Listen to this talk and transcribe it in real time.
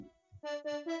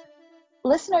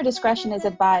Listener discretion is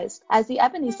advised, as the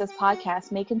Ebonistas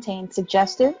podcast may contain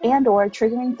suggestive and/or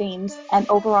triggering themes and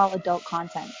overall adult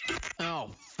content. Oh,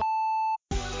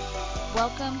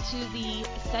 Welcome to the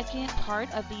second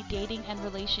part of the dating and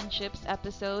relationships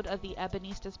episode of the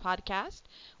Ebonistas podcast.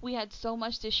 We had so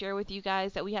much to share with you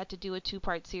guys that we had to do a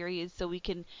two-part series so we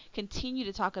can continue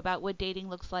to talk about what dating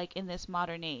looks like in this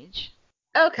modern age.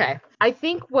 Okay. I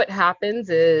think what happens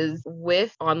is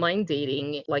with online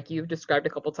dating, like you've described a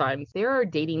couple times, there are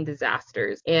dating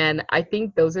disasters. And I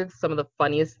think those are some of the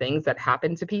funniest things that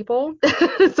happen to people.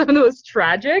 Some of the most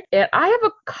tragic. And I have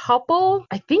a couple,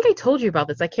 I think I told you about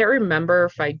this. I can't remember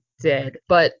if I did,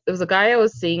 but it was a guy I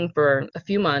was seeing for a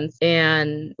few months,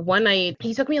 and one night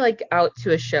he took me like out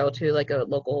to a show, to like a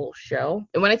local show.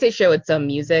 And when I say show, it's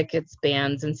music, it's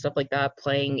bands and stuff like that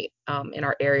playing in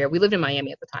our area. We lived in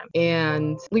Miami at the time,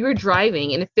 and we were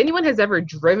driving, and if anyone has ever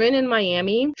driven in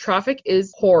Miami, traffic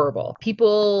is horrible.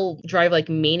 People drive like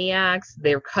maniacs.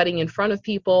 They're cutting in front of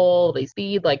people, they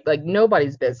speed like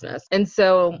nobody's business. And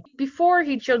so before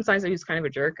he'd shown signs that he was kind of a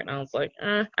jerk, and I was like,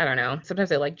 I don't know,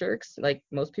 sometimes I like jerks, like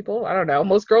most people. I don't know.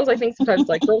 Most girls, I think, sometimes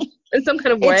like girls in some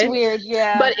kind of way. It's weird,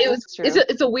 yeah. But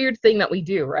it's a weird thing that we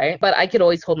do, right? But I could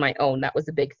always hold my own. That was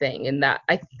a big thing. And that,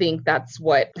 I think that's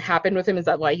what happened with him. Is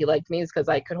that why he liked me? Is because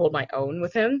I could hold my own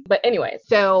with him. But anyway,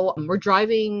 so we're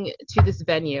driving to this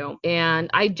venue, and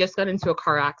I just got into a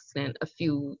car accident a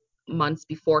few months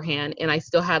beforehand, and I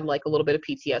still had like a little bit of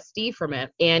PTSD from it.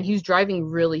 And he was driving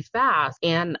really fast,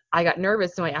 and I got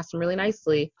nervous, so I asked him really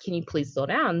nicely, can you please slow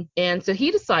down? And so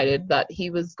he decided that he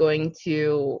was going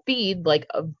to feed like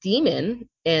a demon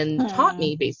and taunt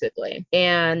me, basically.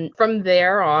 And from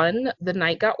there on, the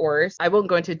night got worse. I won't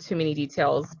go into too many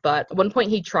details, but at one point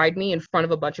he tried me in front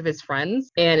of a bunch of his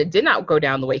friends, and it did not go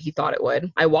down the way he thought it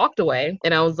would. I walked away,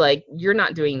 and I was like, you're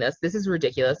not doing this. This is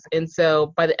ridiculous. And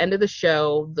so by the end of the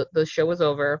show, the show was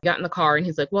over. Got in the car, and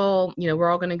he's like, well, we're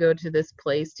all going to go to this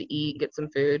place to eat, get some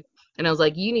food. And I was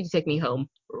like, you need to take me home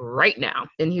right now.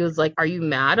 And he was like, are you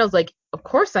mad? I was like, of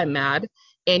course I'm mad.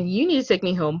 And you need to take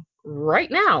me home right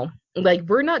now. Like,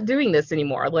 we're not doing this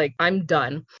anymore. Like, I'm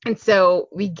done. And so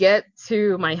we get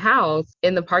to my house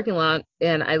in the parking lot,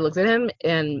 and I looked at him,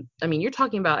 and I mean, you're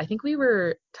talking about, I think we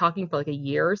were talking for like a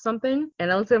year or something. And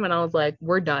I looked at him, and I was like,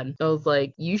 we're done. I was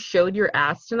like, you showed your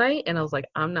ass tonight. And I was like,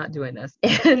 I'm not doing this.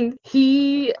 And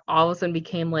he all of a sudden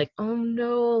became like, oh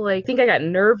no, like, I think I got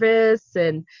nervous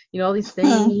and, all these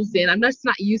things. And I'm just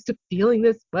not used to feeling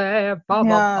this way, blah,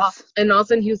 blah, blah. And all of a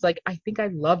sudden he was like, I think I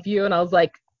love you. And I was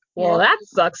like, well, that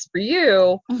sucks for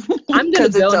you. I'm going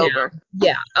to go now. Over.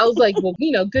 Yeah. I was like, well,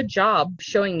 good job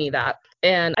showing me that.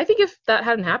 And I think if that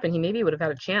hadn't happened, he maybe would have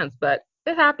had a chance, but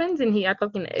it happens, and he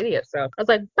acted like an idiot. So I was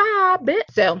like, bye, bitch.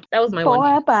 So that was my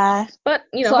one. Bye. But,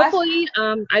 so hopefully,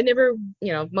 I never,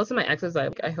 most of my exes,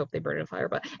 I hope they burn in fire.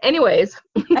 But anyways,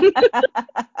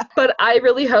 but I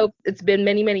really hope, it's been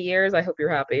many, many years. I hope you're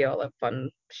happy. All that fun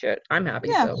shit. I'm happy.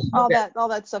 Yeah, so all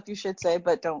that stuff you should say,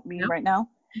 but don't mean right now.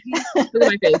 Look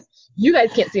at my face. You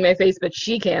guys can't see my face, but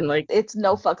she can. Like, it's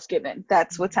no fucks given.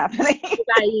 That's what's happening.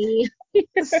 Bye.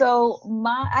 So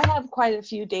I have quite a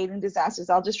few dating disasters.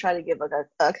 I'll just try to give like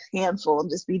a handful and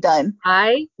just be done.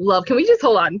 Can we just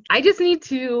hold on? I just need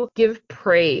to give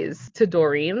praise to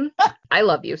Doreen. I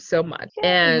love you so much.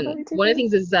 Yeah, and one of the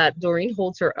things is that Doreen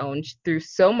holds her own through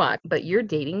so much, but your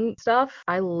dating stuff,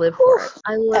 I live for it.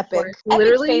 I live for it.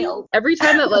 Literally, every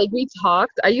time that like we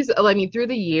talked, through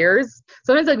the years,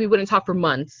 sometimes like we wouldn't talk for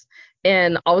months.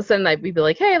 And all of a sudden we'd be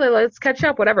like, hey, let's catch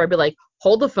up, whatever. I'd be like,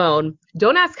 hold the phone.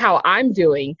 Don't ask how I'm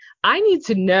doing. I need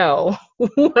to know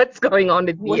what's going on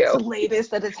with you. What's the latest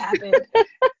that has happened?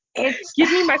 Give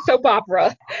me my soap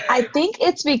opera. I think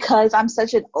it's because I'm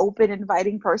such an open,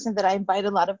 inviting person that I invite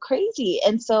a lot of crazy.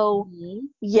 And so,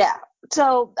 yeah.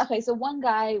 So, okay. So one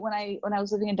guy, when I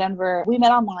was living in Denver, we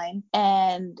met online,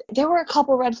 and there were a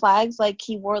couple red flags. Like,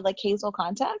 he wore like hazel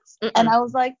contacts. And I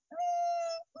was like,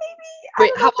 maybe.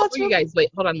 Wait, how old were you guys? Wait,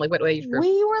 hold on. Like, what age group?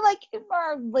 We were like in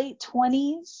our late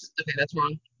 20s. Okay, that's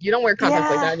wrong. You don't wear contacts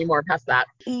like that anymore. Past that.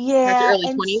 Yeah. Past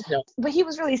your early 20s? No. But he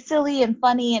was really silly and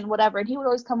funny and whatever. And he would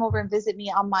always come over and visit me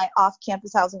on my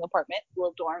off-campus housing apartment,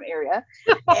 little dorm area.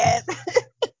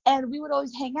 And we would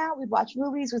always hang out. We'd watch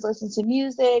movies. We'd listen to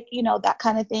music, that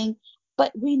kind of thing.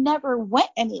 But we never went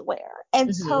anywhere.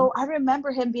 And so I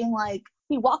remember him being like,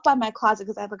 he walked by my closet,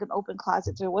 because I had like an open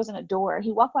closet, so there wasn't a door.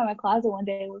 He walked by my closet one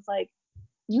day and was like,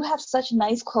 you have such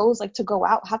nice clothes, like, to go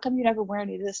out. How come you never wear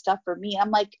any of this stuff for me?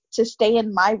 I'm like, to stay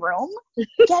in my room?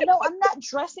 Yeah, no, I'm not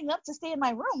dressing up to stay in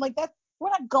my room. Like, we're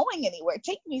not going anywhere.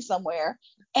 Take me somewhere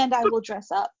and I will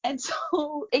dress up. And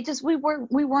so it just, we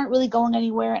weren't really going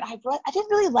anywhere. And I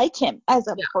didn't really like him as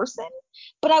a Yeah. person,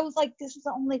 but I was like, this is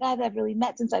the only guy that I've really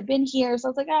met since I've been here. So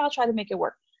I was like, I'll try to make it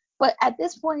work. But at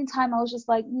this point in time, I was just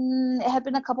like, it had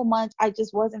been a couple months. I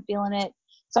just wasn't feeling it.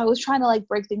 So I was trying to like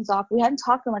break things off. We hadn't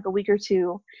talked in like a week or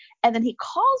two. And then he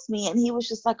calls me and he was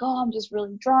just like, oh, I'm just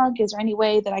really drunk. Is there any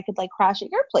way that I could like crash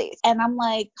at your place? And I'm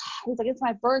like, he was like, it's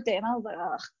my birthday. And I was like,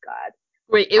 oh, God.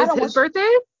 Wait, it I was don't his want you. birthday?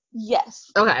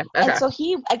 Yes. Okay. And Okay. so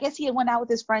I guess he had went out with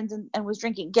his friends and was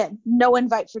drinking. Again, no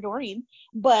invite for Doreen,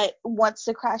 but wants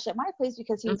to crash at my place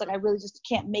because he was like, I really just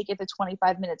can't make it the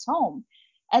 25 minutes home.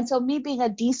 And so me being a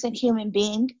decent human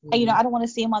being, I don't want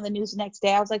to see him on the news the next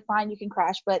day. I was like, fine, you can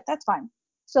crash, but that's fine.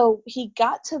 So he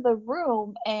got to the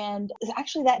room, and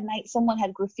actually that night someone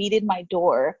had graffitied my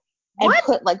door and What?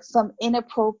 put like some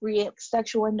inappropriate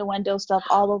sexual innuendo stuff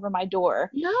all over my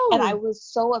door. And I No. was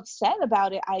so upset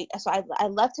about it. I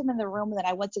left him in the room, and then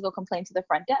I went to go complain to the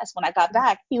front desk. When I got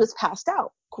back, he was passed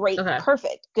out. Great, Okay.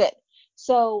 perfect, good.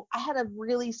 So I had a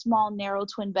really small, narrow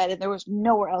twin bed, and there was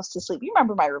nowhere else to sleep. You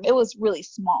remember my room? It was really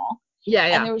small, Yeah,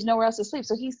 and yeah. there was nowhere else to sleep.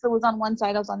 So he still was on one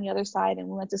side, I was on the other side, and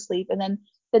we went to sleep. And then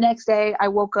the next day, I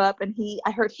woke up, and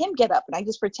I heard him get up, and I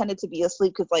just pretended to be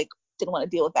asleep because like didn't want to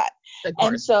deal with that. Of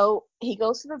And course. so he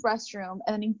goes to the restroom,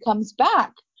 and then he comes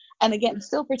back, and again,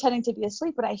 still pretending to be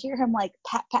asleep, but I hear him like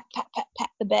pat, pat, pat, pat, pat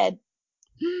the bed.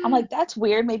 I'm like, that's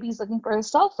weird. Maybe he's looking for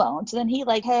his cell phone. So then he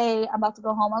like, hey, I'm about to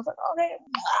go home. I was like,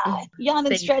 okay, yawn and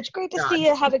Thank stretch. Great to God. see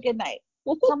you. Have a good night.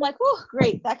 So I'm like, oh,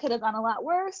 great. That could have gone a lot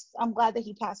worse. I'm glad that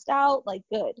he passed out. Like,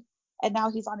 good. And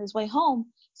now he's on his way home.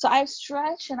 So I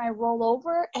stretch and I roll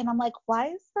over, and I'm like, why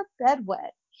is the bed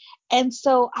wet? And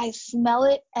so I smell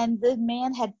it, and the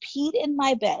man had peed in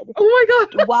my bed Oh my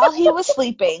God. while he was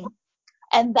sleeping.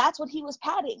 And that's what he was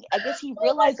patting. I guess he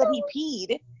Oh my realized that he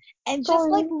peed and just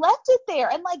like God. left it there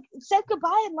and like said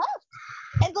goodbye and left.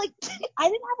 And like I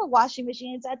didn't have a washing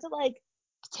machine, so I had to like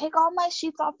take all my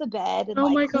sheets off the bed and Oh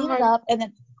like my clean it God. up. And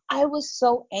then I was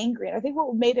so angry. I think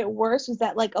what made it worse was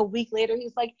that like a week later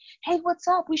he's like, hey, what's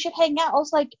up? We should hang out. I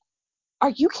was like,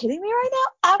 are you kidding me right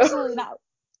now? Absolutely not.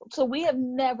 So we have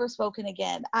never spoken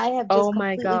again. I have Oh just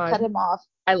my completely God. cut him off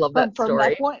I love that from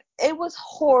that story. point. It was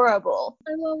horrible.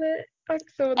 I love it. I'm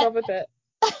so in And, love with it.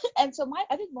 and so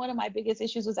I think one of my biggest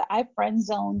issues was that I friend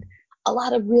zoned a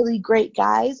lot of really great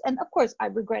guys. And of course I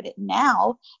regret it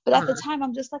now, but at the Uh-huh. time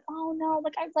I'm just like, oh no,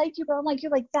 like I like you, but I'm like,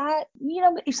 you're like that.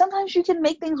 Sometimes you can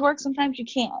make things work, sometimes you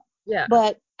can't. Yeah.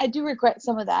 But I do regret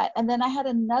some of that. And then I had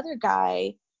another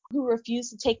guy who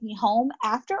refused to take me home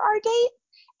after our date.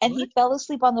 And What? he fell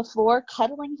asleep on the floor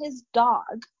cuddling his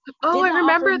dog. Oh, Did I not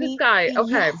offer remember this me, guy.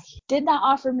 Okay. yes, did not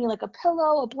offer me like a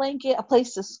pillow, a blanket, a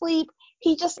place to sleep.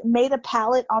 He just made a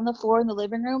pallet on the floor in the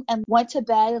living room and went to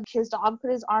bed. And his dog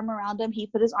put his arm around him. He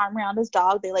put his arm around his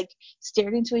dog. They like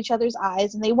stared into each other's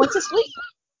eyes and they went to sleep.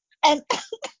 And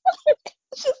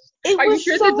it Are you was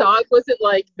sure the so dog wasn't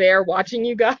like there watching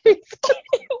you guys?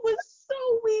 it was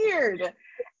so weird.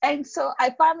 And so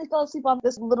I finally fell asleep on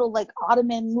this little like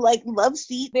ottoman like love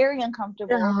seat, very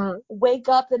uncomfortable. Uh-huh. Wake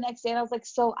up the next day and I was like,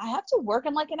 so I have to work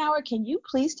in like an hour. Can you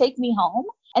please take me home?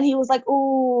 And he was like,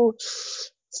 ooh,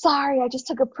 sorry, I just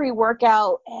took a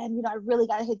pre-workout and I really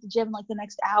gotta hit the gym like the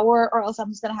next hour or else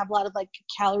I'm just gonna have a lot of like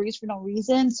calories for no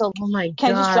reason. So Oh my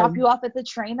can I just drop God. you off at the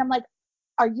train? I'm like,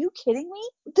 are you kidding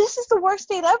me? This is the worst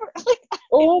date ever. Like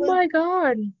it Oh was my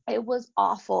God. it was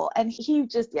awful. And he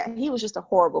was just a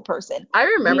horrible person. I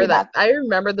We remember would that. have, I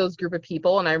remember those group of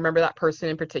people, and I remember that person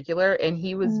in particular, and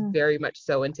he was mm, very much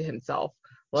so into himself.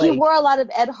 he Like, wore a lot of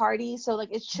Ed Hardy. So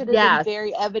like it should have been yes.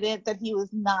 very evident that he was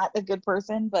not a good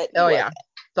person, but he Oh yeah. wasn't.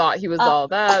 Thought he was Uh, all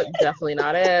that. Definitely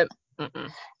not it.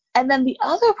 Mm-mm. and then the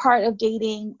other part of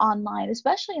dating online,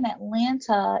 especially in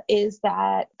Atlanta, is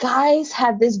that guys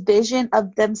have this vision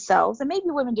of themselves, and maybe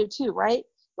women do too, right?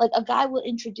 Like a guy will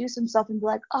introduce himself and be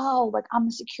like, oh, like I'm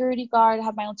a security guard, I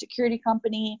have my own security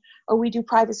company, or we do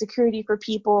private security for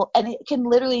people. And it can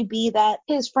literally be that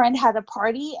his friend had a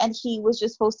party and he was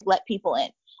just supposed to let people in.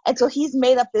 And so he's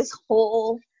made up this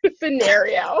whole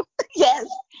Scenario. yes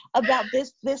about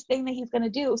this thing that he's going to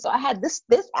do. So I had this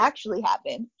actually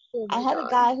happened. Oh I my had a God.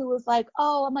 guy who was like,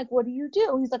 oh, I'm like, what do you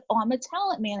do? He's like, oh, I'm a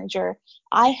talent manager.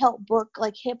 I help book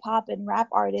like hip hop and rap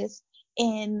artists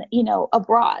in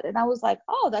abroad. And I was like,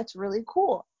 oh, that's really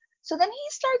cool. So then he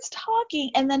starts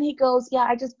talking and then he goes, yeah,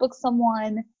 I just booked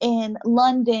someone in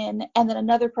London and then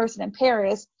another person in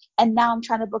Paris, and now I'm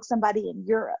trying to book somebody in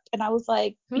Europe. And I was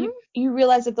like, Hmm? you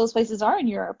realize that those places are in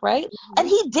Europe, right? And Mhm.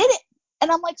 he did it.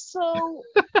 And I'm like, so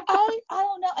I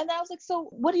don't know. And I was like, so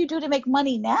what do you do to make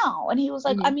money now? And he was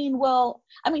like, Mhm.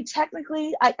 I mean,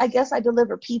 technically, I guess I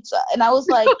deliver pizza. And I was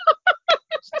like,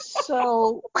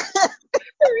 so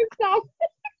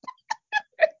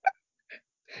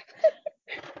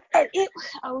and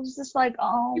I was just like, He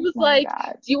oh was my like,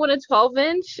 God. "Do you want a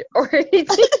 12-inch or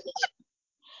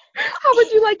how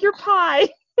would you like your pie?"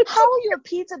 How are you a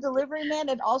pizza delivery man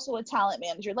and also a talent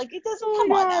manager? Like, it doesn't, Oh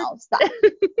come on my now, stop,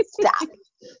 stop.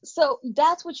 So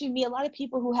that's what you meet. A lot of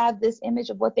people who have this image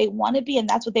of what they want to be, and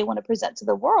that's what they want to present to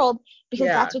the world, because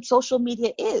Yeah, that's what social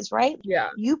media is, right? yeah,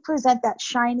 You present that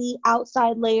shiny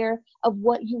outside layer of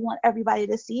what you want everybody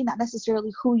to see, not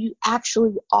necessarily who you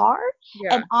actually are.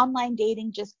 yeah, And online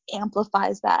dating just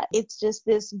amplifies that. It's just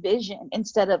this vision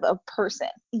instead of a person.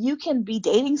 You can be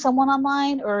dating someone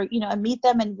online, or, and meet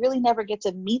them and really never get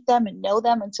to meet them and know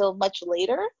them until much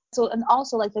later. So, and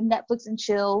also like the Netflix and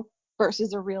chill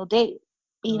versus a real date.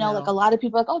 I Like know. a lot of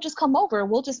people are like, oh, just come over.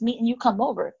 We'll just meet and you come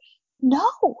over. No,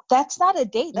 that's not a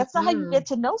date. That's not how you Mm-mm. get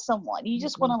to know someone. You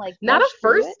just want Mm-mm. to like Not a rush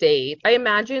through it. first date. I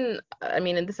imagine, I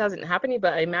mean, and this hasn't happened,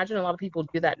 but I imagine a lot of people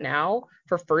do that now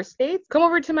for first dates. Come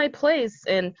over to my place.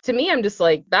 And to me, I'm just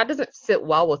like, that doesn't sit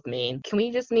well with me. Can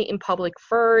we just meet in public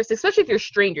first? Especially if you're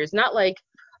strangers, not like,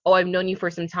 oh, I've known you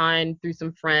for some time through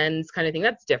some friends kind of thing.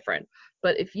 That's different.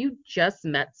 But if you just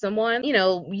met someone, it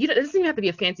doesn't even have to be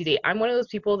a fancy date. I'm one of those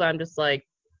people that I'm just like,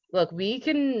 look, we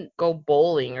can go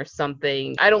bowling or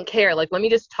something. I don't care. Like, let me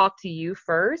just talk to you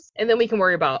first, and then we can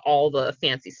worry about all the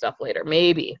fancy stuff later,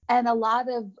 maybe. And a lot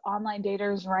of online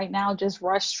daters right now just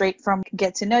rush straight from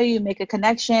get to know you, make a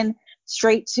connection,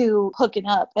 straight to hooking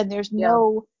up. And there's Yeah,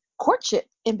 no courtship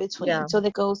in yeah, between. So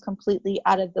that goes completely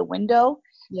out of the window.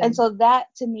 yeah. And so that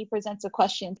to me presents a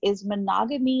question. Is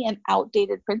monogamy an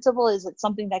outdated principle? Is it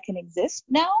something that can exist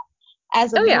now?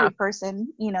 As a Oh, yeah. married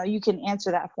person, you can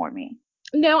answer that for me.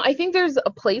 No, I think there's a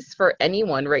place for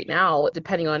anyone right now,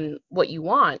 depending on what you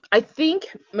want. I think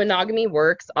monogamy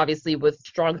works obviously with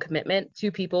strong commitment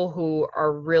to people who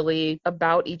are really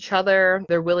about each other.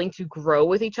 They're willing to grow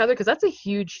with each other because that's a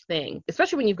huge thing,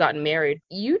 especially when you've gotten married.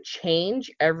 You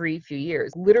change every few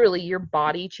years. Literally, your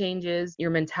body changes,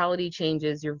 your mentality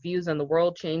changes, your views on the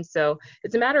world change. So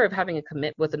it's a matter of having a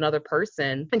commit with another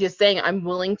person and just saying, I'm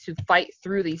willing to fight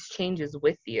through these changes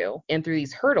with you and through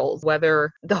these hurdles, whether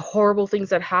the horrible things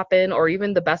that happen or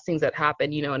even the best things that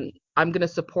happen, and I'm going to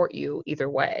support you either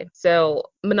way. So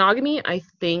monogamy, I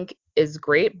think, is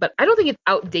great, but I don't think it's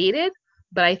outdated.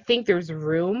 But I think there's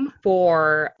room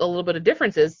for a little bit of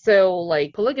differences. So,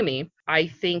 like polygamy, I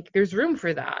think there's room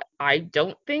for that. I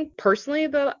don't think personally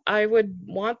that I would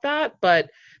want that, but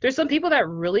there's some people that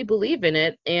really believe in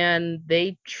it and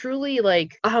they truly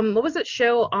like what was that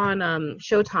show on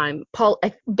Showtime? Paul I,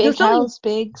 it Big was something. house,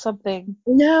 big something.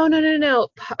 No, no, no, no.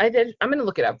 I'm gonna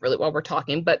look it up really while we're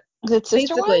talking, but Is it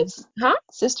Sister basically, Wives? huh?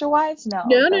 Sister Wives? No,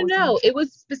 No, no, that wasn't no. it. It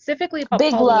was specifically about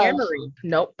Big Love. polyamory.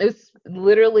 Nope. It was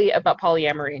literally about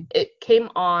polyamory. It came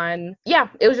on, yeah,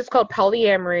 it was just called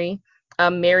Polyamory,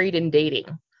 Married and Dating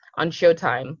on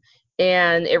Showtime.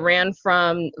 And it ran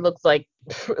from, looks like,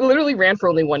 literally ran for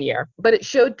only 1 year. But it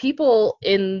showed people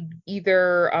in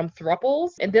either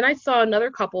thruples. And then I saw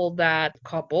another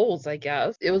couples, I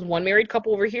guess. It was one married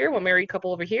couple over here, one married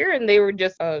couple over here. And they were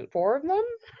just four of them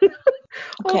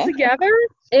all Okay. together.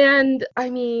 And I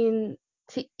mean,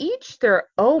 to each their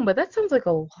own, but that sounds like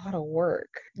a lot of work.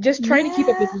 Just trying to keep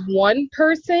up with Yeah. one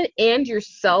person and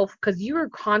yourself because you are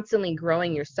constantly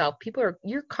growing yourself.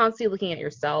 You're constantly looking at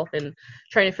yourself and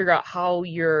trying to figure out how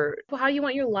you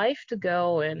want your life to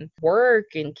go and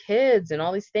work and kids and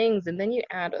all these things. And then you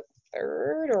add a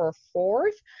third or a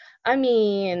fourth. I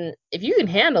mean, if you can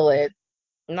handle it,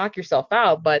 knock yourself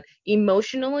out, but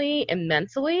emotionally and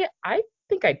mentally, I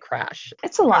think I'd crash.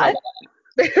 It's a Kind of.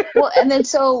 lot. Well, and then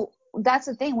so that's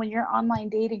the thing when you're online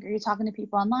dating or you're talking to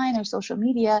people online or social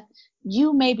media,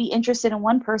 you may be interested in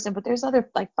one person, but there's other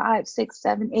like five, six,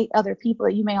 seven, eight other people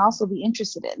that you may also be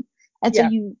interested in. And so Yeah.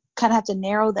 you kind of have to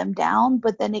narrow them down,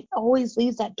 but then it always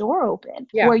leaves that door open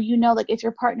Yeah. where like if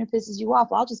your partner pisses you off,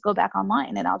 well, I'll just go back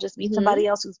online and I'll just meet Hmm. somebody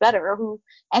else who's better or who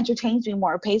entertains me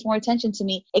more, or pays more attention to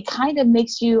me. It kind of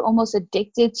makes you almost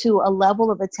addicted to a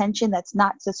level of attention that's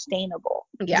not sustainable.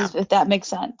 Yeah. If that makes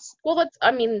sense. Well,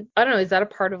 I mean, I don't know, is that a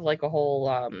part of like a whole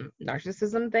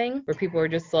narcissism thing where people are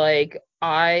just like,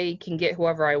 I can get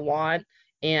whoever I want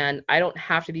and I don't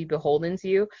have to be beholden to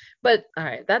you? But all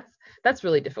right, that's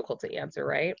really difficult to answer,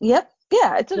 right? Yep.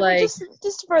 Yeah. Like,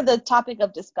 Just for the topic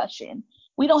of discussion.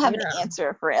 We don't have an yeah.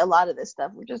 answer for a lot of this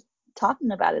stuff. We're just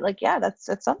talking about it. Like, yeah, that's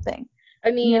something. I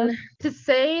You know, mean, to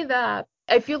say that,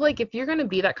 I feel like if you're going to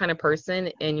be that kind of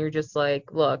person and you're just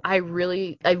like, look, I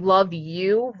love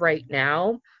you right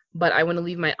now, but I want to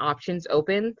leave my options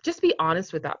open. Just be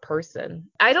honest with that person.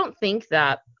 I don't think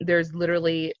that there's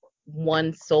literally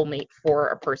one soulmate for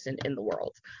a person in the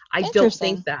world. I don't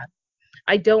think Interesting. that.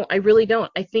 I don't. I really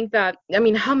don't. I think that, I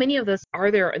mean, how many of us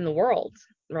are there in the world,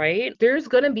 right? There's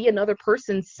going to be another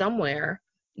person somewhere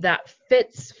that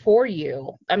fits for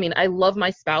you. I mean, I love my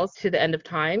spouse to the end of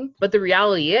time, but the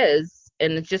reality is,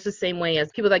 and it's just the same way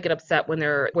as people that get upset when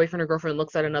their boyfriend or girlfriend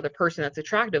looks at another person that's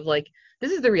attractive. Like,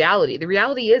 this is the reality. The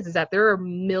reality is that there are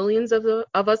millions of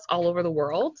us all over the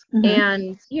world. Hmm.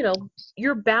 And,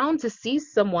 you're bound to see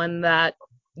someone that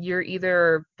you're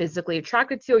either physically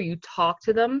attracted to or you talk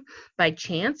to them by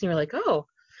chance and you're like, oh,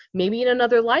 maybe in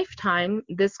another lifetime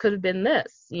this could have been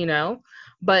this.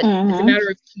 But it's a Hmm. matter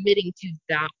of committing to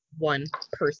that one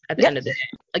person at the Yep. end of the day.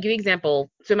 I'll give you an example.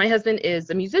 So my husband is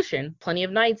a musician. Plenty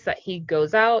of nights that he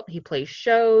goes out, he plays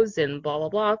shows and blah blah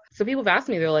blah. So people have asked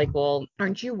me, they're like, well,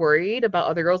 aren't you worried about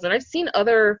other girls? And I've seen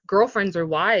other girlfriends or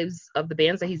wives of the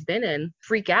bands that he's been in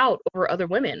freak out over other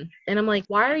women. And I'm like,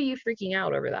 why are you freaking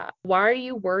out over that? Why are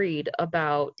you worried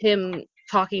about him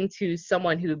talking to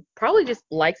someone who probably just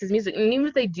likes his music? And even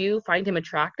if they do find him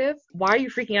attractive, why are you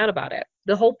freaking out about it?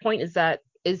 The whole point is that,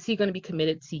 is he going to be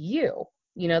committed to you?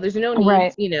 There's no need,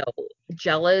 Right.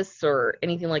 jealous or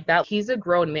anything like that. He's a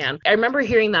grown man. I remember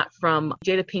hearing that from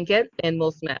Jada Pinkett and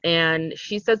Will Smith, and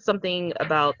she said something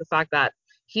about the fact that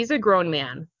he's a grown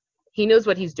man. He knows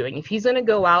what he's doing. If he's going to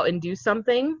go out and do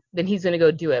something, then he's going to go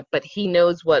do it. But he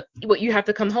knows what you have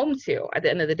to come home to at the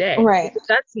end of the day. Right.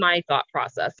 That's my thought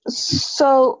process.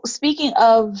 So speaking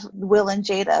of Will and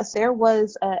Jada, there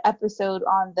was an episode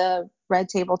on the Red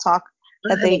Table Talk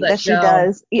I love that that she show.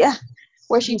 does, yeah,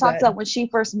 where she So talks good. about when she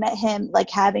first met him, like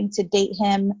having to date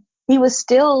him. He was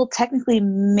still technically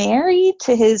married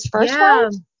to his first Yeah,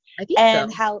 wife, I think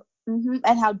so.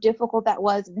 and how difficult that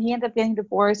was, and he ended up getting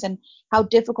divorced, and how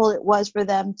difficult it was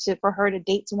for her to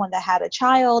date someone that had a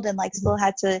child and like still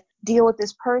had to deal with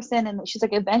this person. And she's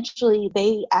like, eventually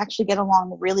they actually get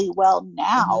along really well Mm-hmm.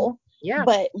 now. Yeah.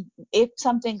 But if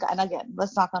something, and again,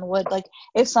 let's knock on wood, like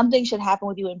if something should happen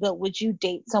with you and Bill, would you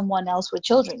date someone else with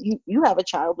children? You have a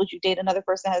child, would you date another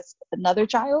person that has another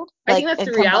child, I think like, that's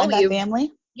the and combine reality that of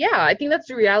family? Yeah, I think that's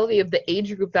the reality of the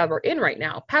age group that we're in right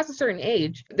now. Past a certain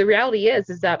age, the reality is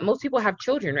that most people have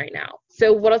children right now.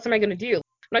 So what else am I going to do?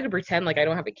 I'm not going to pretend like I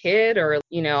don't have a kid, or,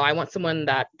 I want someone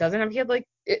that doesn't have a kid. Like,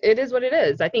 it is what it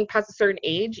is. I think past a certain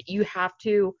age, you have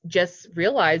to just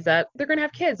realize that they're going to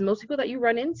have kids. Most people that you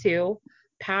run into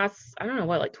past, I don't know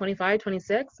what, like 25,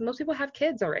 26, most people have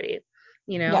kids already.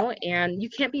 Yeah. And you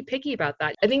can't be picky about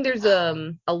that. I think there's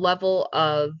a level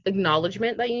of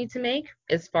acknowledgement that you need to make,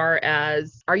 as far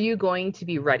as, are you going to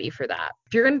be ready for that?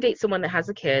 If you're going to date someone that has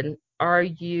a kid, are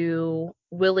you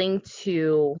willing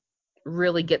to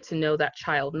really get to know that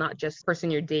child, not just the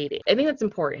person you're dating? I think that's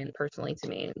important personally to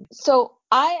me. So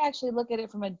I actually look at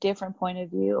it from a different point of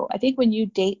view. I think when you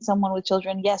date someone with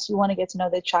children, yes, you want to get to know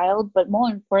the child, but more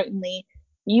importantly,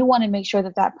 you want to make sure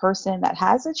that that person that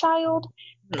has a child,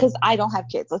 because I don't have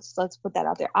kids. Let's put that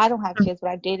out there. I don't have kids, but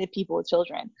I've dated people with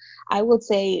children. I would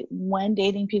say when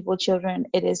dating people with children,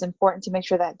 it is important to make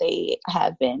sure that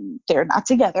they're not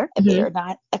together, and they Mm-hmm. are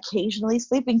not occasionally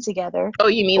sleeping together. Oh,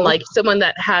 you mean Both. like someone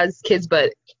that has kids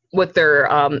but with their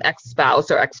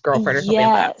ex-spouse or ex-girlfriend or something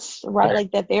like that? Yes, right. Okay.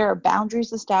 Like that there are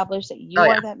boundaries established, that Oh you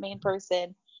yeah. are that main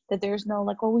person, that there's no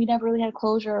like, well, we never really had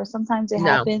closure, or sometimes it No.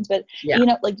 happens, but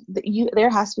Yeah. like there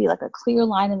has to be like a clear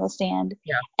line in the sand.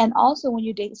 Yeah. And also when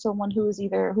you date someone who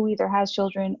either has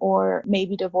children or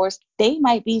maybe divorced, they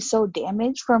might be so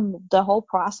damaged from the whole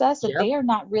process that Yep. they are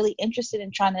not really interested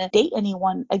in trying to date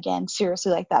anyone again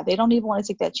seriously like that. They don't even want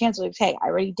to take that chance. Like, hey, I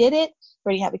already did it,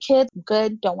 already have a kid,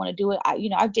 good, don't want to do it.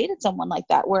 I've dated someone like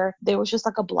that where there was just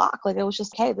like a block. Like it was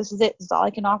just, hey, this is it. This is all I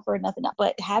can offer, nothing else.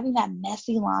 But having that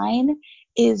messy line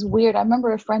is weird. I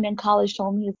remember a friend in college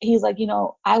told me, he's like,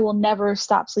 I will never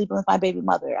stop sleeping with my baby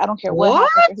mother. I don't care what What?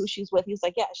 happens or who she's with. He's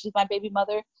like, yeah, she's my baby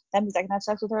mother. That means I can have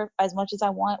sex with her as much as I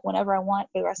want, whenever I want,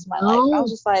 for the rest of my life. And I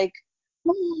was No. just like,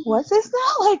 what's this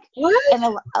now? Like, What?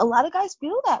 and a lot of guys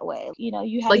feel that way. You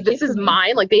had a Like, kid this for is me.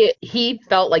 mine. Like, he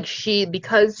felt like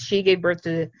because she gave birth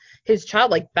to his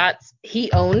child, like, that's, he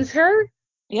owns her.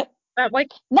 Yep. That, like,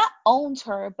 Not owns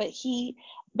her, but he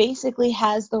basically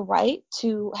has the right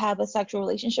to have a sexual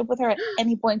relationship with her at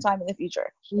any point in time in the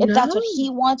future. If that's what no. he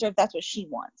wants or if that's what she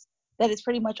wants. That is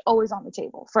pretty much always on the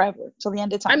table forever till the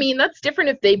end of I time. mean, that's different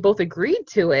if they both agreed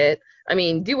to it. I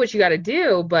mean, do what you got to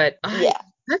do, but Yeah.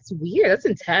 that's weird. That's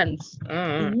intense.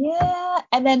 Yeah.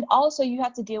 And then also you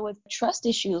have to deal with trust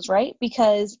issues, right?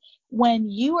 Because when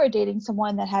you are dating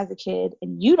someone that has a kid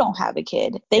and you don't have a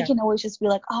kid, they Yeah. can always just be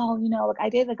like, oh, like I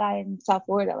dated a guy in South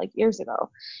Florida like years ago,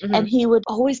 and Hmm. he would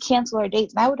always cancel our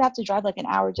dates. And I would have to drive like an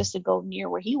hour just to go near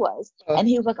where he was. Oh, And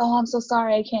he was like, oh, I'm so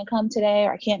sorry. I can't come today,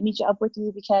 or I can't meet you up with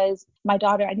you because my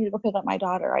daughter, I need to go pick up my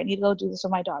daughter. I need to go do this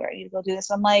with my daughter. I need to go do this.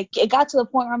 I'm like, it got to the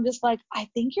point where I'm just like, I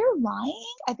think you're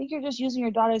lying. I think you're just using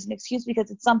your daughter as an excuse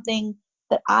because it's something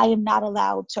that I am not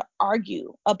allowed to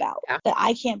argue about. yeah. That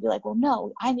I can't be like, well,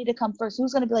 no, I need to come first.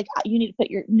 Who's going to be like, you need to put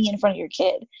me in front of your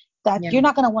kid? That Yeah. you're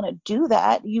not going to want to do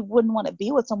that. You wouldn't want to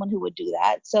be with someone who would do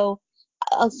that. So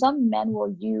some men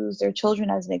will use their children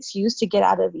as an excuse to get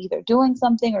out of either doing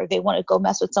something, or they want to go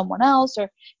mess with someone else,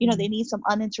 or they Mhm. need some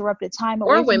uninterrupted time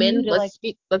Or away from you women. to like.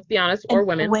 Let's be honest. Or And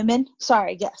women. women,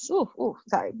 sorry, yes,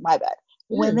 sorry, my bad.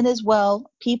 Mm. Women as well,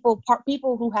 people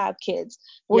who have kids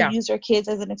will Yeah. use their kids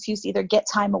as an excuse to either get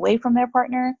time away from their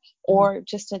partner, Mhm. or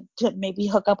just to maybe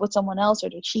hook up with someone else, or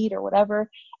to cheat or whatever.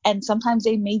 And sometimes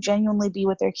they may genuinely be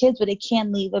with their kids, but it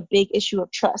can leave a big issue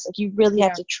of trust. Like, you really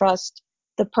have Yeah. to trust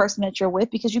the person that you're with,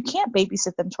 because you can't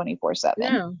babysit them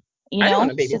 24/7, No. I don't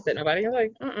want to so. babysit nobody. I'm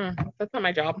like, that's not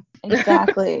my job.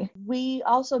 Exactly. We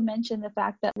also mentioned the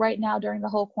fact that right now, during the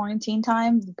whole quarantine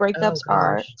time, the Oh breakups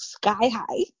are gosh. sky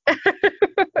high.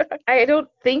 I don't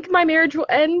think my marriage will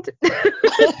end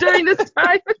during this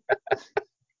time.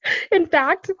 In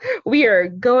fact, we are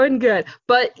going good.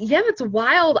 But yeah, it's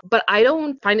wild. But I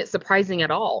don't find it surprising at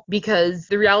all, because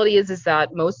the reality is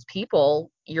that most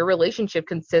people, your relationship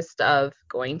consists of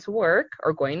going to work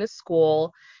or going to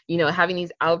school, having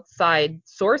these outside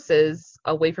sources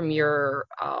away from your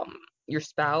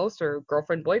spouse or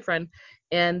girlfriend, boyfriend.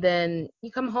 And then you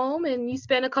come home and you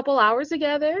spend a couple hours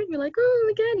together and you're like, oh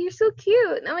my God, you're so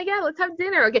cute. Oh my God, let's have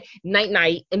dinner. Okay, night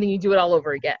night. And then you do it all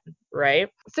over again, right?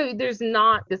 So there's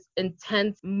not this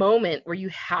intense moment where you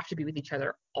have to be with each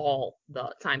other all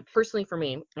the time. Personally, for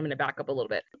me, I'm going to back up a little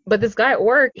bit. But this guy at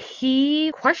work,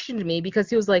 he questioned me because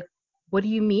he was like, what do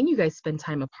you mean you guys spend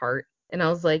time apart? And I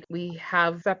was like, we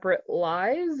have separate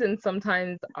lives, and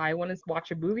sometimes I want to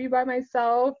watch a movie by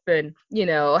myself, and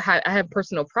I have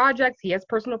personal projects. He has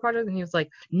personal projects, and he was like,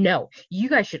 no, you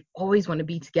guys should always want to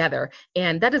be together,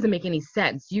 and that doesn't make any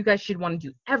sense. You guys should want to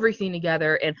do everything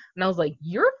together. And I was like,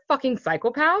 you're a fucking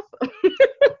psychopath.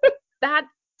 That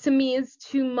to me is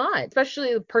too much,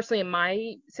 especially personally in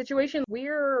my situation.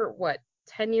 We're what,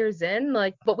 10 years in,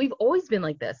 like, but we've always been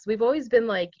like this. We've always been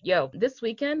like, yo, this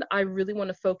weekend I really want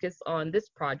to focus on this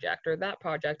project or that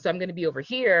project, so I'm going to be over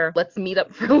here, let's meet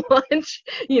up for lunch,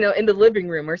 in the living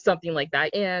room or something like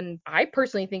that. And I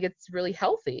personally think it's really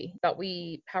healthy that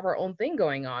we have our own thing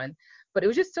going on. But it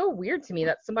was just so weird to me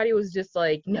that somebody was just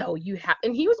like, no, you have,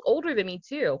 and he was older than me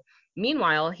too.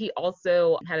 Meanwhile, he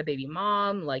also had a baby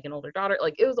mom, like an older daughter.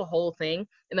 Like, it was a whole thing.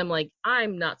 And I'm like,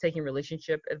 I'm not taking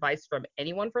relationship advice from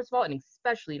anyone, first of all, and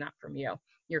especially not from you.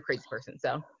 You're a crazy person.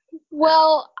 So,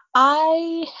 Well,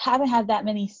 I haven't had that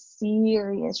many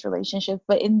serious relationships,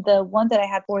 but in the one that I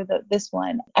had for this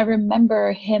one, I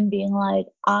remember him being like,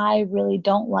 I really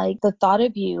don't like the thought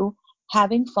of you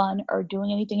having fun or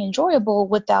doing anything enjoyable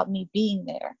without me being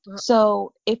there.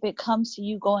 So if it comes to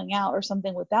you going out or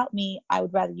something without me, I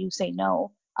would rather you say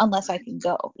no unless I can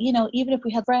go. Even if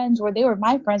we had friends where they were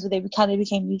my friends, where they kind of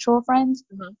became mutual friends,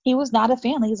 uh-huh. he was not a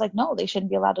fan. He's like, no, they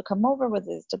shouldn't be allowed to come over, whether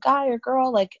it's a guy or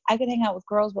girl. Like, I could hang out with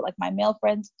girls, but like my male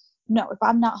friends, no, if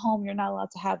I'm not home, you're not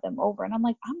allowed to have them over. And I'm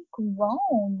like, I'm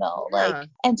grown though. Like, Yeah.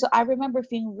 and so I remember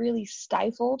feeling really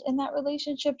stifled in that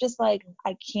relationship, just like,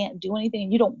 I can't do anything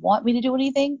and you don't want me to do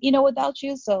anything, without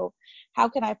you. So how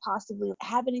can I possibly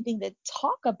have anything to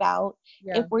talk about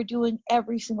if Yeah. we're doing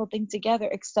every single thing together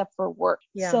except for work?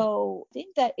 Yeah. So I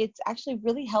think that it's actually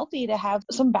really healthy to have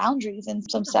some boundaries and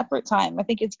some separate time. I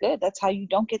think it's good. That's how you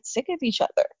don't get sick of each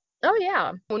other. Oh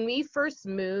yeah. When we first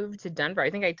moved to Denver, I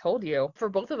think I told you, for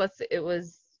both of us, it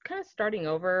was kind of starting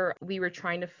over. We were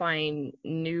trying to find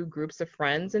new groups of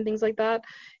friends and things like that.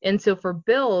 And so for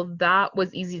Bill, that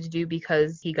was easy to do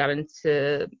because he got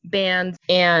into bands.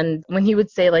 And when he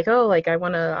would say like, oh, like I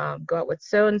want to go out with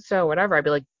so and so, whatever, I'd be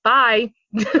like, bye.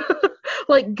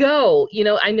 Like, go.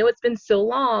 I know it's been so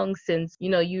long since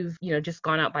you've just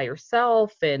gone out by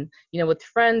yourself and with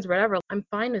friends, whatever. I'm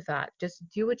fine with that. Just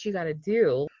do what you got to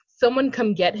do. Someone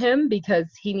come get him because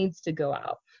he needs to go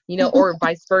out, or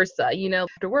vice versa.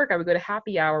 After work, I would go to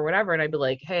happy hour or whatever, and I'd be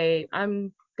like, hey,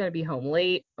 I'm going to be home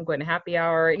late. I'm going to happy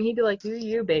hour. And he'd be like, do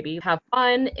you, baby? Have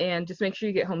fun and just make sure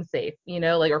you get home safe,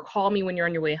 like, or call me when you're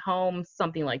on your way home,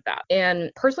 something like that.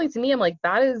 And personally, to me, I'm like,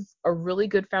 that is a really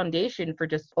good foundation for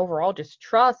just overall just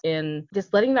trust and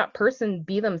just letting that person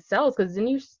be themselves, because then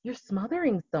you're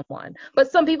smothering someone.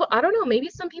 But some people, I don't know, maybe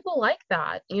some people like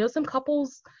that. Some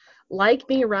couples like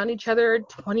being around each other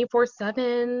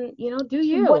 24/7, do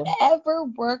you. Whatever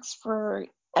works for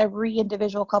every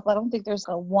individual couple. I don't think there's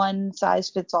a one size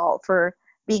fits all for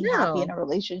being happy in No. a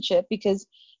relationship, because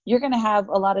you're going to have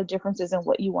a lot of differences in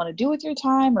what you want to do with your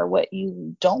time, or what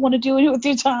you don't want to do with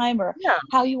your time, or Yeah.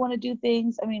 how you want to do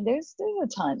things. I mean, there's a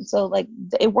ton. So like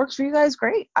it works for you guys,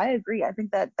 great. I agree. I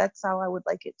think that that's how I would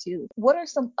like it too. What are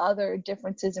some other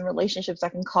differences in relationships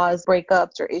that can cause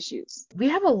breakups or issues? We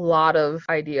have a lot of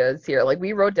ideas here. Like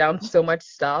we wrote down so much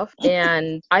stuff,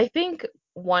 and I think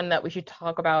one that we should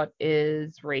talk about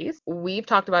is race. We've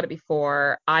talked about it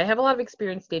before. I have a lot of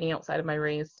experience dating outside of my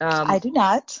race. I do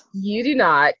not. You do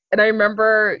not. And I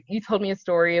remember you told me a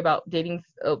story about dating,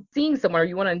 seeing someone, or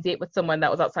you went on a date with someone that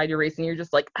was outside your race, and you're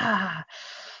just like, I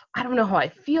don't know how I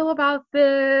feel about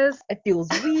this. It feels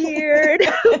weird.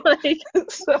 Like,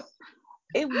 So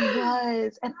it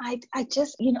was. And I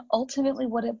just, ultimately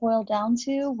what it boiled down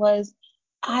to was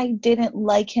I didn't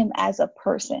like him as a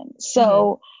person. mhm.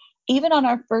 So even on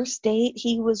our first date,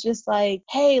 he was just like,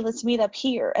 hey, let's meet up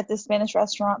here at this Spanish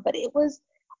restaurant. But it was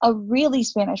a really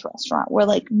Spanish restaurant where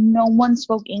like no one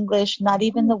spoke English, not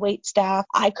even the wait staff.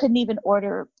 I couldn't even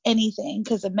order anything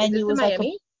because the Is menu this in was like,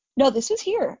 Miami? no, this was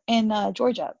here in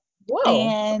Georgia. Whoa.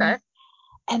 And Okay.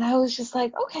 I was just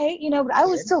like, okay, but I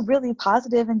was Weird. still really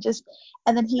positive and just,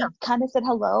 and then Yeah. he kind of said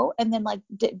hello and then like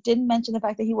didn't mention the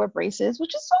fact that he wore braces,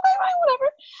 which is okay, fine,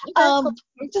 whatever. Okay.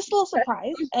 Cool. Just a little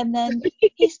surprise. And then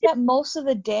he spent most of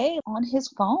the day on his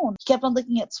phone. He kept on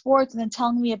looking at sports and then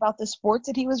telling me about the sports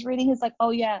that he was reading. He's like,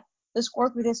 oh yeah, the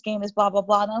score for this game is blah, blah,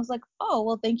 blah. And I was like, oh,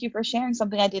 well, thank you for sharing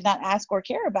something I did not ask or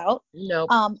care about. Nope.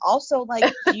 Also, like,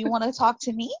 do you want to talk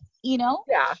to me? You know?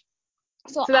 Yeah.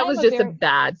 So So that I'm was a just a very,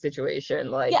 bad situation.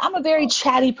 yeah, Like, I'm a very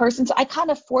chatty person. So I kind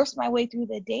of forced my way through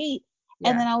the date.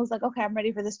 And yeah. then I was like, okay, I'm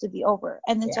ready for this to be over.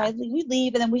 And then so Yeah. we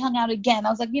leave and then we hung out again. I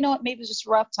was like, you know what? Maybe it's just a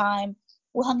rough time.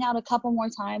 We hung out a couple more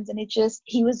times and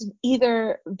he was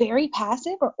either very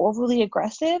passive or overly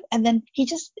aggressive. And then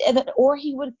or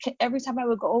he would, every time I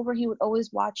would go over, he would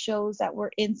always watch shows that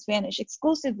were in Spanish,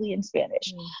 exclusively in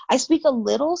Spanish. Mhm. I speak a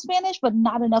little Spanish, but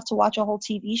not enough to watch a whole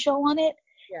TV show on it.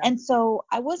 Yeah. And so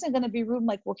I wasn't going to be rude,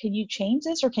 like, well, can you change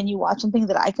this or can you watch something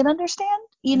that I can understand?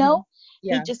 hmm He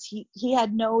Yeah. just, he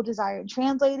had no desire in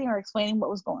translating or explaining what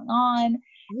was going on.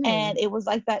 Mm. And it was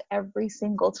like that every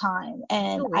single time.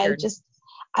 And So weird.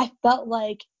 I felt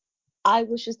like I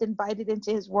was just invited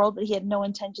into his world, but he had no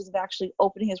intentions of actually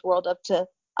opening his world up to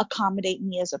accommodate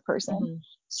me as a person. hmm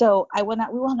So I went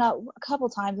out, we hung out a couple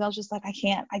times, and I was just like, I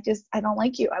can't, I don't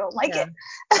like you. I don't like Yeah. it.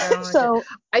 I don't like it. So,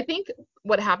 I think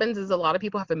what happens is a lot of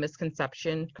people have a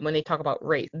misconception when they talk about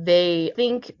race. They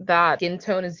think that skin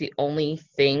tone is the only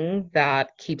thing that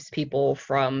keeps people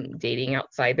from dating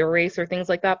outside their race or things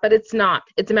like that, but it's not.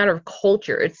 It's a matter of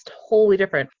culture. It's totally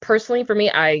different. Personally, for me,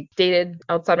 I dated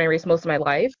outside my race most of my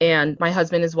life, and my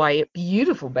husband is white.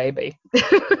 Beautiful baby.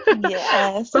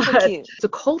 yeah, super But cute. it's a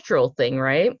cultural thing,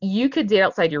 right? You could date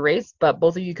outside your race, but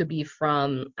both of you could be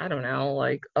from, I don't know,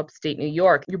 like upstate New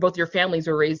York. Your families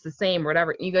were raised the same or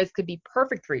whatever. You guys could be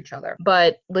perfect for each other.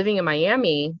 But living in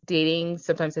Miami, dating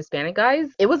sometimes Hispanic guys,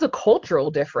 it was a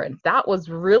cultural difference. That was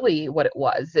really what it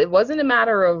was. It wasn't a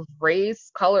matter of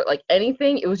race, color, like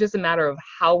anything. It was just a matter of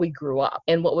how we grew up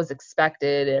and what was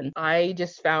expected. And I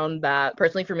just found that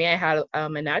personally for me, I had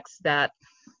an ex that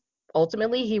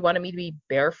ultimately he wanted me to be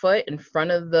barefoot in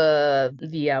front of the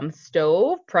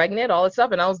stove, pregnant, all this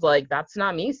stuff, and I was like, that's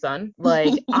not me, son.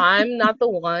 Like, I'm not the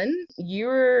one.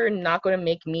 You're not going to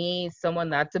make me someone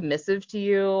that's submissive to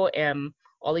you and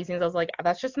all these things. I was like,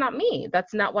 that's just not me.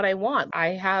 That's not what I want. I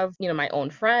have, my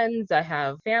own friends, I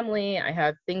have family, I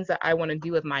have things that I want to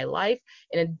do with my life,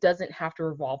 and it doesn't have to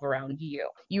revolve around you.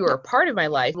 You are Yep. a part of my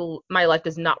life. Well, my life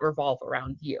does not revolve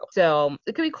around you. So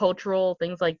it could be cultural,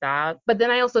 things like that. But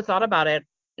then I also thought about it,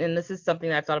 and this is something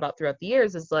that I've thought about throughout the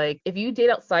years, is like if you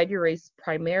date outside your race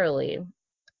primarily,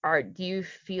 do you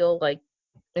feel like,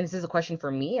 and this is a question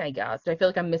for me, I guess, do I feel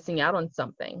like I'm missing out on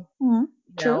something? Mhm.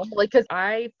 True. Like, because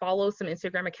I follow some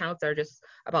Instagram accounts that are just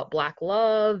about Black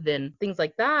love and things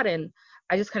like that. And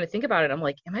I just kind of think about it. I'm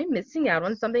like, am I missing out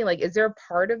on something? Like, is there a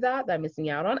part of that I'm missing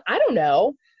out on? I don't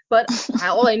know. But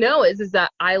all I know is that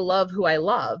I love who I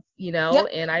love, Yep.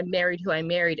 and I married who I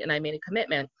married and I made a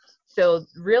commitment. So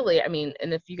really, I mean,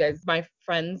 and if you guys, my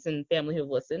friends and family who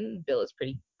listen, Bill is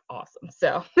pretty awesome.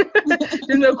 So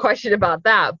there's no question about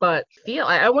that. But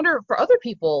I wonder for other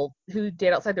people who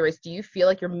date outside the race, do you feel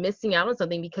like you're missing out on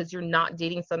something because you're not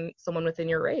dating someone within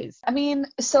your race? I mean,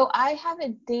 so I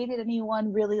haven't dated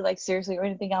anyone really like seriously or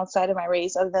anything outside of my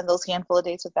race other than those handful of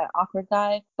dates with that awkward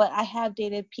guy. But I have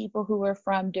dated people who were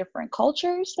from different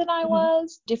cultures than I Mm-hmm.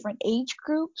 was, different age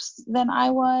groups than I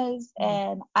was,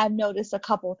 and I've noticed a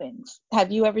couple things.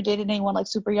 Have you ever dated anyone like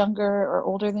super younger or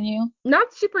older than you?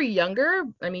 Not super younger.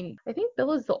 I mean, I think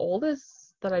Bill is the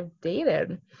oldest that I've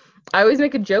dated. I always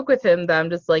make a joke with him that I'm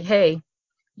just like, hey,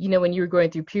 when you were going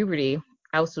through puberty,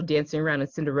 I was still dancing around in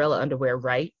Cinderella underwear,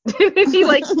 right? He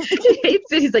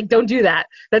hates it. He's like, don't do that.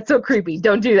 That's so creepy.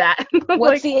 Don't do that. I'm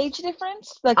What's like, the age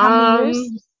difference? Like how many years?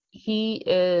 um, he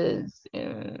is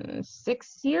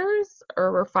 6 years,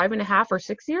 or we're 5.5 or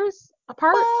 6 years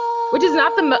apart, which is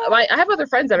not What? I have other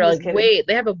friends that I'm are just like, kidding. wait,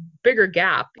 they have a bigger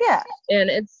gap, Yeah. and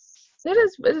it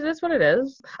is what it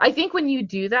is. I think when you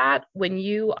do that, when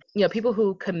people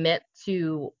who commit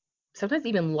to sometimes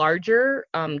even larger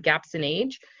gaps in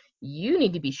age, you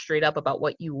need to be straight up about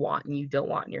what you want and you don't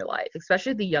want in your life,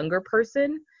 especially the younger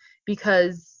person,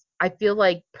 because I feel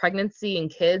like pregnancy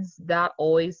and kids, that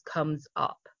always comes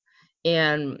up.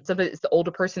 And sometimes the older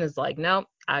person is like, no,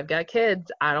 I've got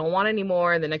kids, I don't want any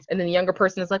more. And then the younger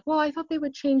person is like, well, I thought they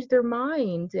would change their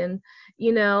mind. And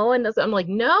I'm like,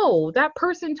 no, that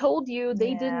person told you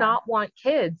they did Yeah. not want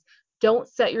kids. Don't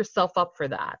set yourself up for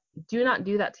that. Do not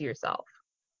do that to yourself.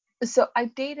 So I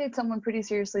dated someone pretty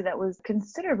seriously that was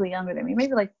considerably younger than me,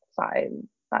 maybe like five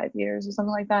years or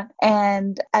something like that.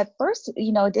 And at first,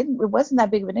 it wasn't that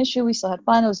big of an issue. We still had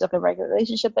fun. It was like a regular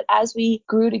relationship. But as we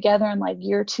grew together in like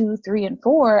year 2, 3, and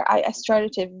 4, I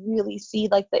started to really see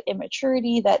like the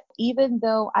immaturity that even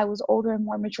though I was older and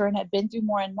more mature and had been through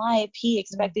more in life, he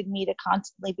expected me to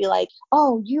constantly be like,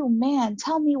 oh, you man,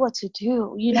 tell me what to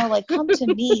do, like come to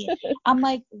me. I'm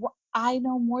like, I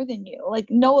know more than you. Like,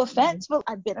 no offense, but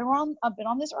I've been on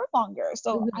this earth longer.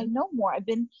 So I Mhm. know more. I've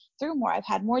been through more. I've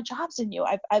had more jobs than you.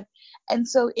 And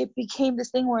so it became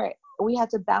this thing where we had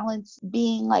to balance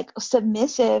being like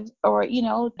submissive or,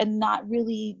 and not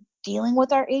really dealing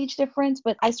with our age difference.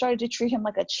 But I started to treat him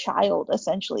like a child,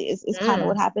 essentially, is kind of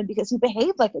what Mm. happened because he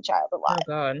behaved like a child a lot. Oh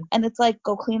God. And it's like,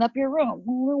 go clean up your room.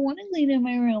 Oh, I don't want to clean up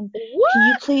my room. Can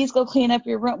you What? please go clean up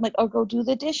your room? Like, or go do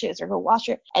the dishes or go wash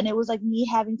your. And it was like me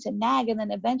having to nag. And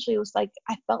then eventually it was like,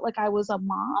 I felt like I was a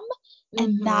mom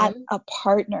and not Mm-hmm. a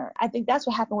partner. I think that's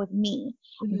what happened with me.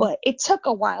 Mm-hmm. But it took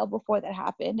a while before that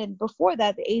happened. And before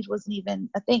that, the age wasn't even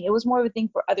a thing. It was more of a thing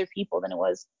for other people than it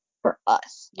was for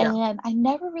us. Yeah. And I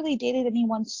never really dated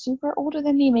anyone super older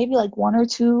than me, maybe like one or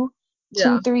two,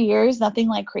 Yeah. 3 years, nothing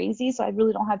like crazy. So I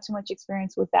really don't have too much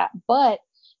experience with that. But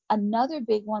another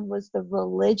big one was the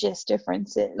religious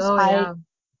differences. Oh I yeah.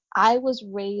 I was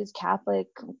raised Catholic.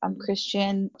 I'm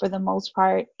Christian for the most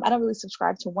part. I don't really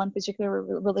subscribe to one particular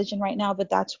religion right now, but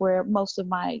that's where most of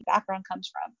my background comes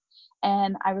from.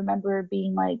 And I remember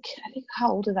being like, I think,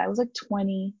 how old is I? I was like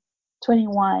 20,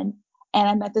 21. And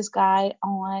I met this guy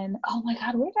on, oh my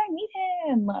God, where did I meet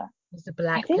him? Was it I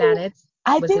Black think we, Planet?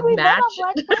 I Was think it we met on Match?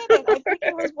 Black Planet. I think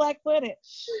it was Black Planet.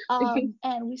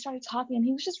 And we started talking, and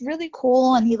he was just really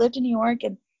cool. And he lived in New York,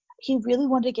 and he really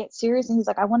wanted to get serious. And he's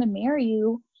like, I want to marry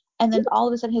you. And then all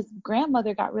of a sudden, his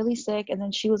grandmother got really sick, and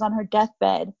then she was on her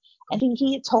deathbed. And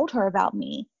he had told her about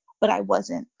me, but I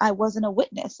wasn't. I wasn't a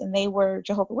witness, and they were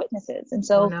Jehovah's Witnesses. And Oh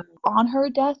so no. on her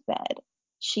deathbed,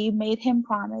 she made him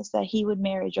promise that he would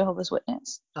marry Jehovah's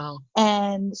Witness. Oh.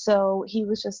 And so he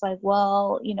was just like,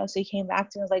 well, so he came back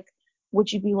to me and was like, would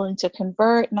you be willing to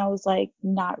convert? And I was like,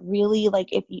 not really. Like,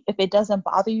 if it doesn't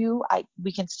bother you,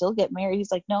 we can still get married.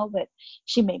 He's like, no, but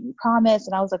she made me promise.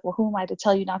 And I was like, well, who am I to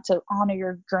tell you not to honor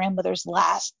your grandmother's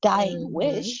last dying Mm-hmm.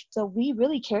 wish? So we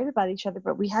really cared about each other,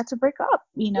 but we had to break up.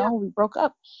 Yeah. We broke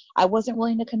up. I wasn't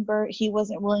willing to convert. He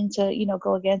wasn't willing to,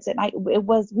 go against it. And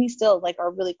we still like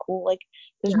are really cool. Like,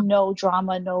 there's Yeah. no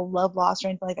drama, no love lost or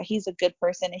anything like that. He's a good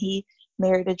person, and he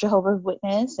married a Jehovah's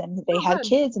Witness, and they Oh had good.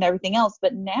 kids and everything else.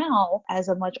 But now, as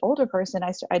a much older person,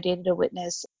 I dated a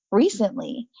witness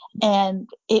recently, and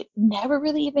it never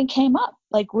really even came up.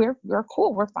 Like, we're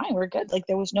cool, we're fine, we're good. Like,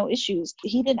 there was no issues.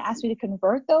 He didn't ask me to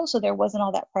convert though, so there wasn't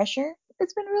all that pressure.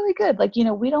 It's been really good. Like,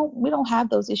 we don't have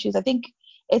those issues. I think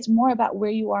it's more about where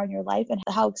you are in your life and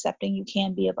how accepting you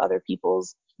can be of other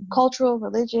people's cultural,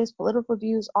 religious, political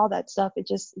views, all that stuff. It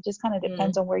just kind of Mm.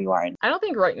 depends on where you are. I don't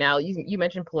think right now, you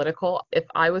mentioned political. If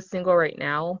I was single right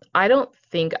now, I don't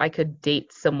think I could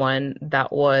date someone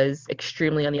that was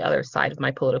extremely on the other side of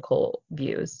my political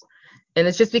views. And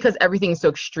it's just because everything's so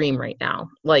extreme right now.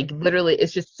 Like literally,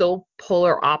 it's just so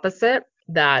polar opposite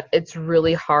that it's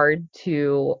really hard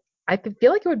to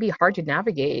feel like it would be hard to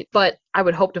navigate, but I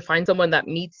would hope to find someone that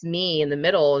meets me in the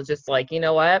middle, is just like, you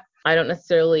know what? I don't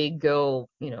necessarily go,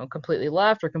 completely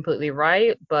left or completely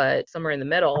right, but somewhere in the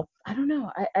middle. I don't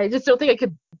know. I just don't think I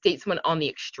could date someone on the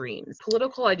extremes.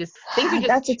 Political, things are just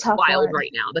That's a too tough wild one.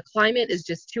 right now. The climate is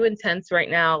just too intense right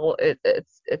now.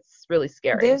 It's really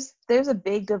scary. There's a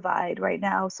big divide right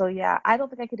now. So yeah, I don't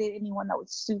think I could date anyone that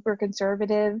was super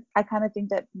conservative. I kind of think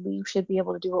that we should be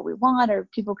able to do what we want, or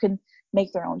people can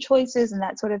make their own choices and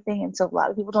that sort of thing. And so a lot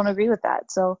of people don't agree with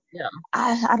that. So Yeah.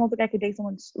 I don't think I could date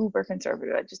someone super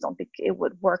conservative. I just don't think it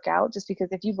would work out, just because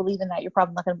if you believe in that, you're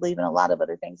probably not going to believe in a lot of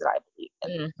other things that I believe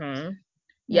in. Hmm. Yeah, and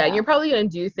Yeah. you're probably going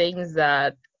to do things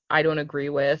that I don't agree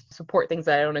with, support things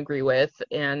that I don't agree with,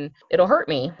 and it'll hurt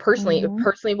me personally. It Hmm.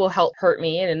 personally will help hurt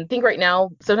me. And I think right now,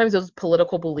 sometimes those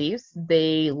political beliefs,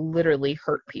 they literally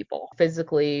hurt people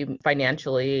physically,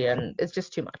 financially, and it's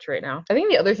just too much right now. I think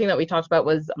the other thing that we talked about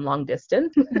was long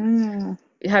distance. Mm.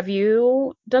 Have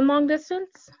you done long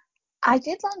distance? I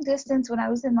did long distance when I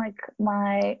was in like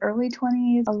my early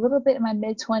 20s, a little bit in my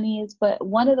mid 20s, but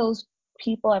one of those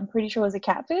people I'm pretty sure was a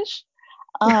catfish.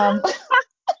 Um,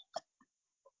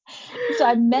 so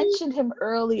I mentioned him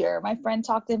earlier. My friend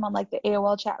talked to him on like the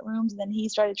AOL chat rooms, and then he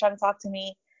started trying to talk to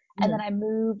me. And then Mhm. I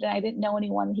moved and I didn't know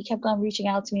anyone. He kept on reaching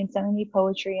out to me and sending me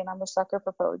poetry, and I'm a sucker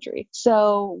for poetry.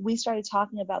 So we started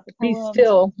talking about the Be poems.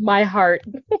 still, my heart.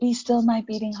 Be still, my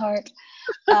beating heart.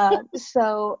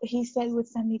 So he said he would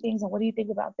send me things, and what do you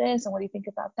think about this? And what do you think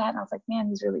about that? And I was like, man,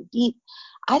 he's really deep.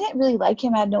 I didn't really like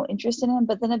him. I had no interest in him.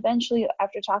 But then eventually,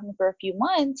 after talking for a few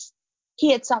months, he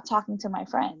had stopped talking to my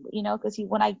friend, because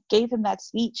when I gave him that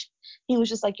speech, he was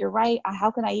just like, you're right.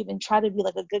 How can I even try to be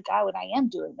like a good guy when I am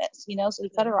doing this? So he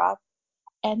cut her off.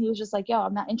 And he was just like, yo,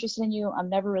 I'm not interested in you. I'm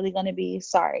never really going to be.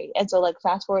 Sorry. And so, like,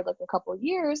 fast forward like a couple of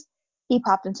years, he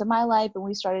popped into my life and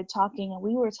we started talking, and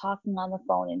we were talking on the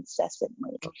phone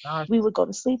incessantly. Oh gosh. We would go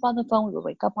to sleep on the phone. We would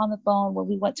wake up on the phone. When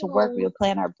we went to work, we Oh, would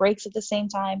plan our breaks at the same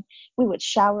time. We would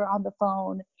shower on the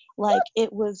phone. Like,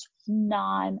 it was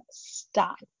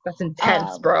non-stop. that's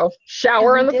intense, Um, bro. and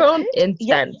Shower we on the did, phone?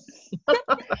 yep, Intense. yep.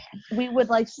 We would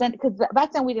like send, because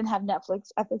back then we didn't have Netflix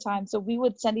at the time, so we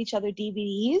would send each other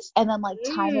DVDs and then like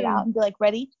time it out Mm. and be like,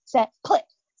 ready, set, play.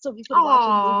 So we could watch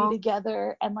a movie Aw.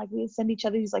 together, and like we would send each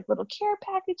other these like little care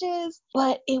packages.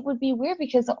 But it would be weird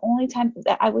because the only time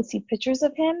that I would see pictures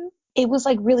of him, it was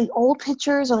like really old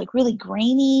pictures or like really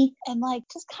grainy and like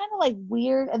just kind of like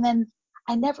weird. And then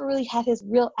I never really had his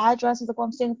real address. He's like, well,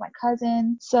 I'm staying with my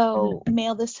cousin. So Mhm.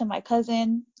 mail this to my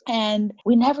cousin. And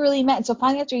we never really met. And so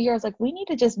finally, after a year, I was like, we need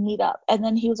to just meet up. And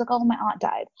then he was like, oh, my aunt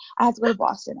died. I had to go to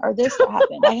Boston, or this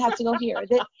happened. I had to go here.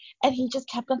 And he just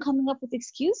kept on coming up with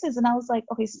excuses. And I was like,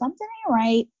 okay, something ain't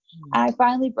right. I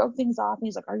finally broke things off. And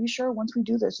he's like, are you sure once we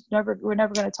do this, we're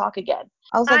never going to talk again?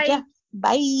 I was like, yeah, I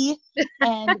bye.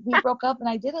 And we broke up. And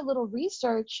I did a little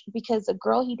research because the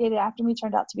girl he dated after me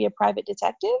turned out to be a private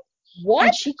detective. And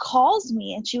what? she calls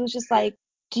me and she was just like,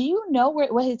 do you know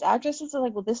what his address is? I'm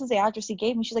like, well, this is the address he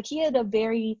gave me. She's like, he had a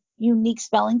very unique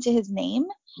spelling to his name.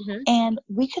 Hmm. And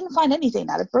we couldn't find anything,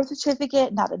 not a birth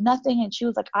certificate, not a nothing. And she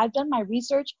was like, I've done my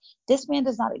research. This man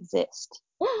does not exist.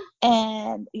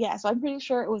 And yeah, so I'm pretty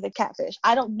sure it was a catfish.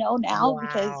 I don't know now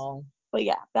Wow. but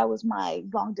yeah, that was my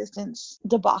long distance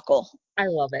debacle. I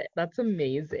love it. That's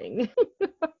amazing.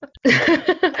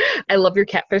 I love your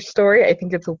catfish story. I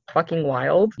think it's fucking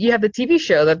wild. You have the TV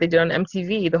show that they did on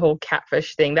MTV, the whole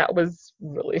catfish thing. That was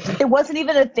really. It wasn't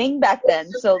even a thing back then.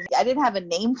 So I didn't have a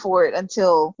name for it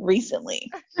until recently.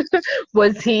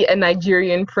 Was he a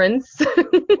Nigerian prince?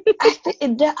 I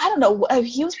don't know.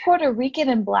 He was Puerto Rican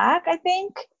and black, I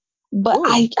think. But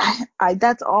Ooh.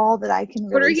 that's all that I can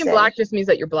Puerto really Rican say. black just means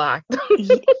that you're black. He,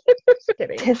 Just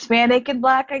kidding. Hispanic and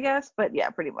black, I guess. But yeah,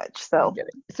 pretty much. Just So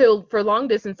kidding. So for long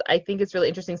distance, I think it's really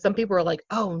interesting. Some people are like,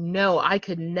 "Oh no, I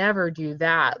could never do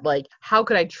that. Like, how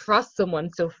could I trust someone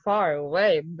so far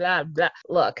away?" Blah blah.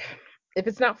 Look, if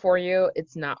it's not for you,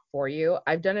 it's not for you.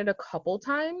 I've done it a couple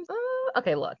times.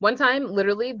 Okay, look. One time,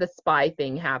 literally, the spy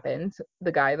thing happened.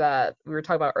 The guy that we were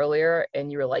talking about earlier,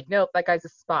 and you were like, "Nope, that guy's a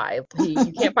spy.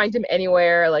 You can't find him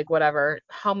anywhere. Like, whatever."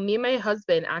 How me and my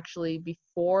husband actually,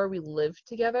 before we lived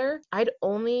together, I'd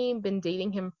only been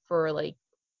dating him for like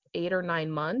 8 or 9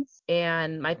 months,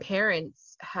 and my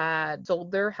parents had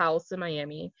sold their house in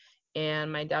Miami,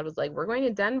 and my dad was like, we're going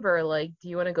to Denver, like, do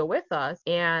you want to go with us?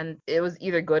 And it was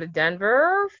either go to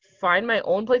Denver, find my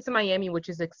own place in Miami, which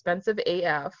is expensive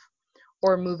AF,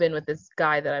 or move in with this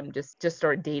guy that I'm just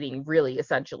started dating, really,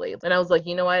 essentially. And I was like,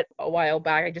 you know what, a while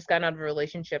back, I just got out of a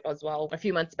relationship as well a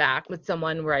few months back with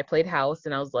someone where I played house,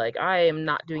 and I was like, I am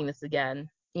not doing this again,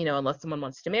 unless someone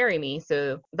wants to marry me.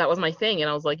 So that was my thing. And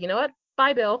I was like, you know what?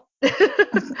 bye, Bill.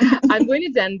 I'm going to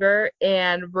Denver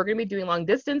and we're going to be doing long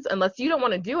distance. Unless you don't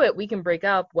want to do it, we can break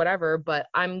up, whatever. But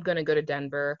I'm going to go to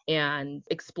Denver and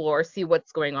explore, see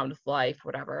what's going on with life,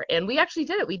 whatever. And we actually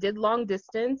did it. We did long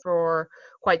distance for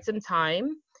quite some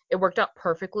time. It worked out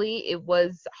perfectly. It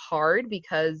was hard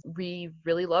because we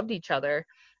really loved each other.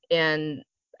 And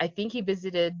I think he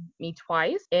visited me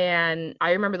twice. And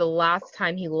I remember the last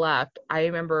time he left, I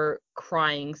remember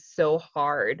crying so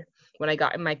hard when I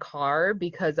got in my car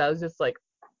because I was just like,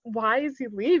 why is he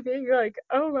leaving? Like,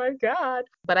 oh my God.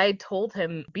 But I told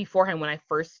him beforehand when I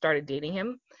first started dating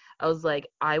him, I was like,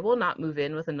 I will not move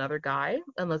in with another guy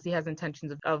unless he has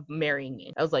intentions of marrying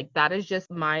me. I was like, that is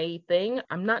just my thing.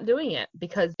 I'm not doing it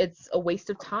because it's a waste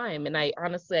of time. And I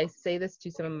honestly, I say this to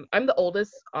some, I'm the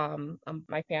oldest of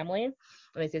my family.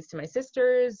 And I say this to my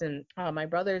sisters and my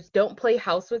brothers, don't play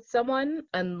house with someone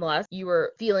unless you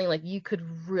are feeling like you could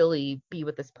really be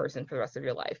with this person for the rest of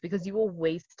your life because you will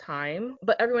waste time.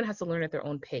 But everyone has to learn at their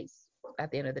own pace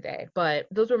at the end of the day. But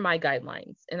those were my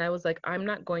guidelines. And I was like, I'm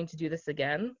not going to do this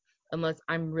again unless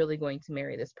I'm really going to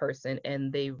marry this person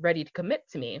and they ready to commit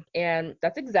to me. And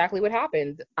that's exactly what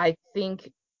happened. I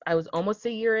think I was almost a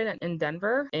year in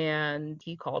Denver and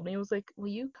he called me and was like, will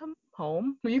you come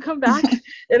home? Will you come back?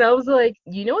 And I was like,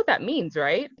 you know what that means,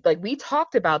 right? Like we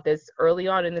talked about this early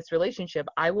on in this relationship.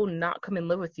 I will not come and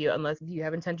live with you unless you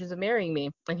have intentions of marrying me.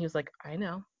 And he was like, I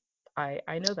know. I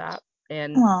know that.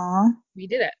 And Aw. we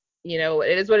did it.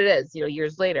 It is what it is,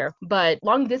 years later. But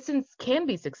long distance can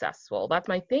be successful. That's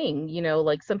my thing.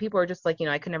 Like some people are just like,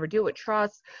 I could never do it with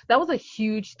trust. That was a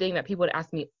huge thing that people would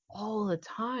ask me all the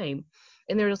time.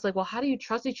 And they're just like, well, how do you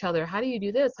trust each other? How do you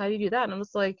do this? How do you do that? And I'm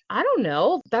just like, I don't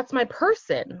know. That's my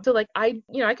person. So like I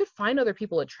could find other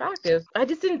people attractive. I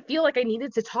just didn't feel like I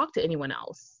needed to talk to anyone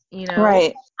else.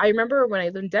 Right. I remember when I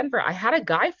lived in Denver, I had a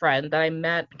guy friend that I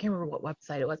met. I can't remember what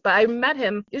website it was, but I met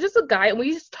him. He was just a guy, and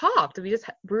we just talked. We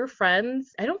were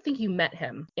friends. I don't think you met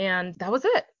him, and that was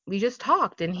it. We just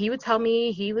talked, and he would tell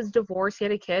me he was divorced, he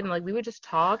had a kid, and like we would just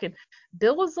talk. And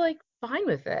Bill was like fine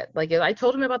with it. Like I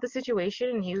told him about the situation,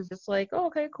 and he was just like, "Oh,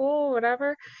 okay, cool,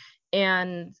 whatever."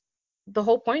 And the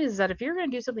whole point is that if you're going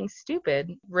to do something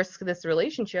stupid, risk this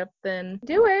relationship, then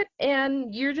do it.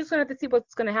 And you're just going to have to see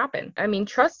what's going to happen. I mean,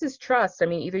 trust is trust. I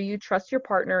mean, either you trust your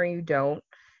partner or you don't.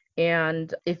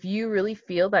 And if you really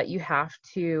feel that you have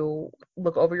to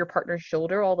look over your partner's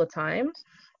shoulder all the time,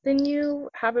 then you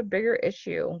have a bigger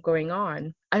issue going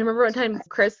on. I remember one time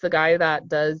Chris, the guy that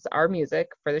does our music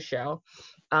for the show,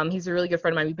 he's a really good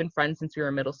friend of mine. We've been friends since we were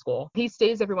in middle school. He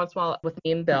stays every once in a while with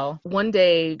me and Bill. One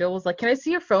day, Bill was like, can I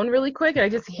see your phone really quick? And I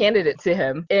just handed it to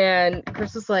him. And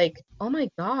Chris was like, oh my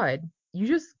God, you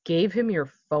just gave him your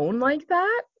phone like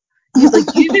that? He's like,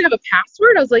 do you even have a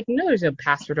password? I was like, no, there's no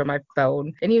password on my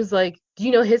phone. And he was like, do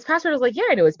you know his password? I was like, yeah,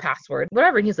 I know his password.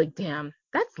 Whatever. And he's like, damn,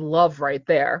 that's love right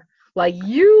there. Like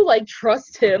you like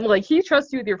trust him. Like he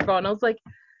trusts you with your phone. I was like,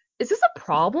 is this a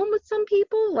problem with some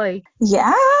people? Like,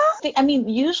 Yeah. I mean,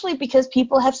 usually because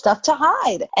people have stuff to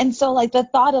hide. And so, like, the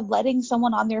thought of letting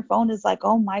someone on their phone is like,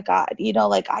 oh my God,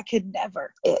 like, I could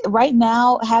never. Right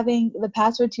now, having the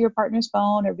password to your partner's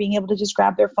phone or being able to just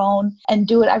grab their phone and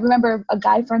do it. I remember a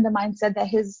guy friend of mine said that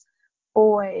his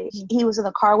boy, he was in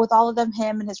the car with all of them,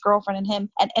 him and his girlfriend and him.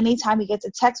 And anytime he gets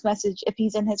a text message, if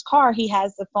he's in his car, he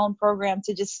has the phone program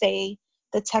to just say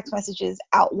the text messages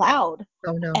out loud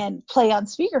oh no. and play on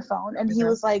speakerphone. And he Uh-huh.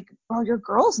 was like, bro, your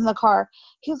girl's in the car.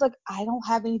 He was like, I don't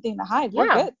have anything to hide. We're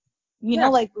Yeah. good. Yeah.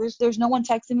 Like there's no one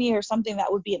texting me or something that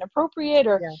would be inappropriate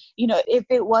or, Yeah. if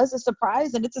it was a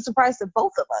surprise, and it's a surprise to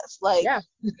both of us. Like Yeah.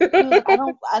 he was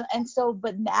like, and so,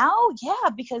 but now,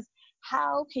 yeah, because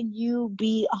how can you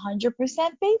be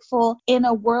 100% faithful in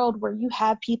a world where you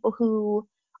have people who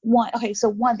okay, so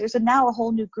one, there's now a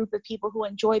whole new group of people who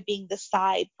enjoy being the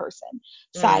side person,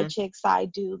 side Mm, chick,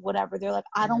 side dude, whatever. They're like,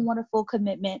 I don't mm, want a full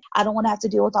commitment. I don't want to have to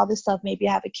deal with all this stuff. Maybe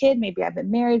I have a kid, maybe I've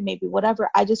been married, maybe whatever.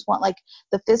 I just want like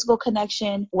the physical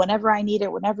connection whenever I need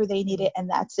it, whenever they need mm. it, and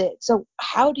that's it. So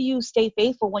how do you stay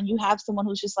faithful when you have someone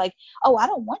who's just like, oh, I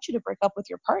don't want you to break up with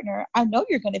your partner. I know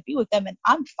you're going to be with them, and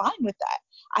I'm fine with that.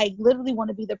 I literally want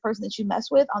to be the person that you mess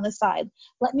with on the side.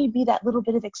 Let me be that little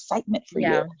bit of excitement for you.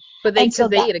 Yeah. But And because so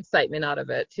they that, get excitement out of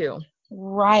it too.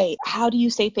 right. How do you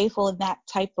stay faithful in that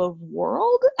type of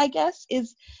world? I guess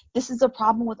this is a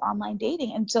problem with online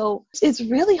dating. And so it's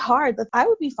really hard. Like I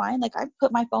would be fine. Like I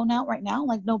put my phone out right now,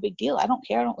 like no big deal. I don't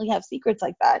care. I don't really have secrets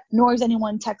like that. Nor is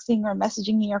anyone texting or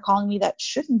messaging me or calling me that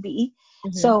shouldn't be.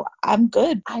 Hmm. So I'm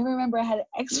good. I remember I had an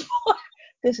ex.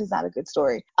 This is not a good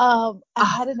story. I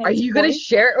had an Are ex you gonna boy.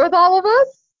 share it with all of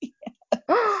us?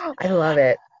 I love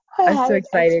it. I I'm had so an ex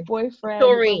excited. boyfriend where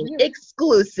Doreen, we were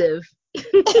exclusive.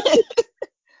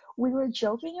 We were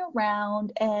joking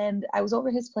around and I was over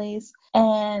his place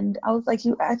and I was like,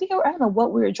 I don't know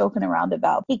what we were joking around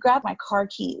about. He grabbed my car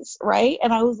keys, right?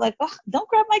 And I was like, oh, don't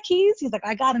grab my keys. He's like,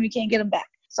 I got him. You can't get them back.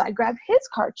 So I grabbed his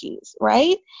car keys,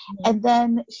 right? Mhm. And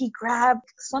then he grabbed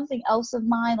something else of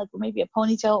mine, like maybe a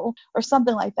ponytail or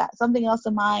something like that, something else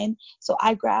of mine. So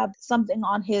I grabbed something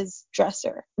on his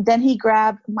dresser. Then he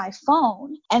grabbed my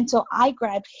phone. And so I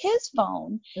grabbed his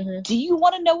phone. Mhm. Do you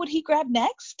want to know what he grabbed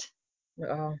next?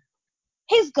 Oh.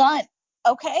 His gun,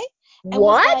 okay? And was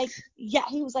What? like, yeah,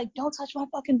 he was like, don't touch my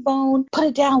fucking phone, put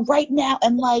it down right now,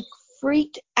 and like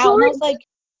freaked out. And I Girl, was like,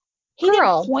 he didn't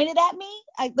girl. point it at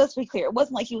me. Let's be clear, it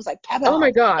wasn't like he was like, pow Oh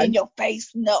my pow, in God. your face.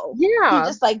 No, he Yeah.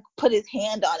 just like put his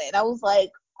hand on it. I was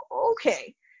like,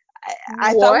 okay.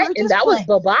 I thought we What? were And just that was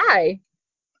playing. bye-bye.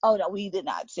 Oh no, we did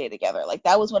not stay together. Like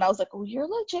that was when I was like, oh, you're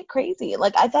legit crazy.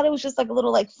 Like I thought it was just like a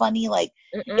little like funny, like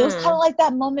it was kind of Mm-mm. like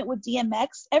that moment with DMX.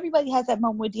 Everybody has that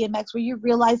moment with DMX where you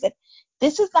realize that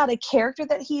this is not a character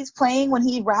that he's playing when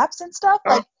he raps and stuff.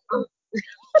 Oh, Like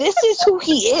this is who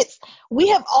he is. We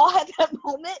have all had that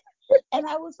moment. And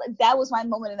I was like, that was my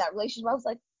moment in that relationship. I was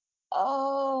like,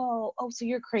 oh, so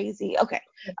you're crazy. Okay,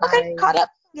 bye. caught up.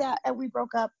 Yeah, and we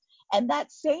broke up. And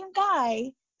that same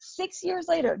guy, 6 years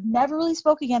later, never really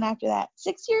spoke again after that.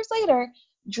 6 years later,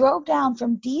 drove down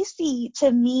from DC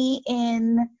to me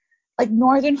in like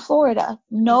northern Florida.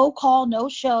 No call, no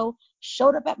show.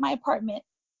 Showed up at my apartment,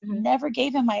 Mhm. never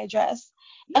gave him my address,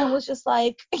 and was just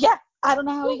like, yeah, I don't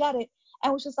know how he got it.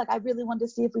 And was just like, I really wanted to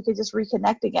see if we could just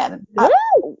reconnect again.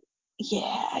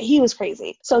 Yeah, he was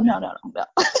crazy. So no. No.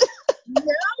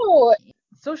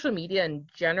 Social media in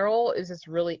general is just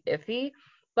really iffy,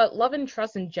 but love and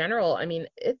trust in general, I mean,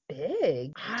 it's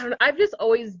big. I don't know. I've just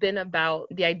always been about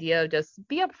the idea of just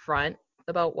be upfront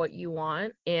about what you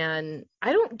want. And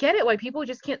I don't get it why people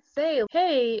just can't say,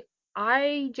 hey,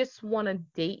 I just want to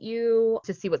date you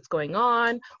to see what's going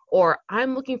on, or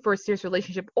I'm looking for a serious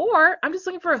relationship, or I'm just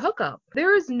looking for a hookup.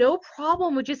 There is no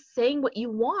problem with just saying what you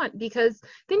want because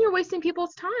then you're wasting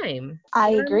people's time. I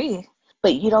You know what I mean? agree.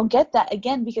 But you don't get that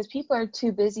again because people are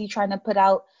too busy trying to put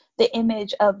out the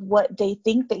image of what they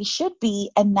think they should be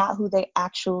and not who they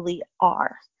actually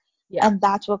are. Yeah. And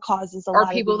that's what causes a Or lot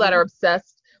of people these. that are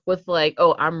obsessed with like,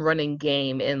 oh, I'm running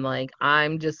game and like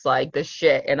I'm just like the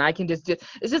shit and I can just do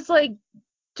it's just like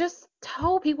just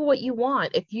tell people what you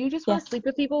want. If you just want Yeah. to sleep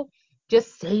with people,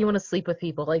 just say you want to sleep with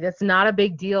people. Like that's not a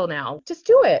big deal now. Just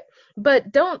do it.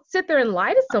 But don't sit there and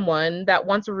lie to someone that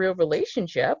wants a real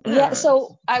relationship. Yeah.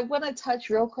 So I want to touch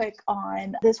real quick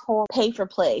on this whole pay for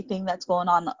play thing that's going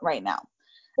on right now.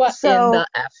 What in the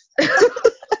So F?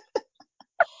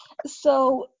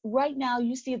 so right now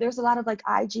you see there's a lot of like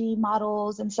IG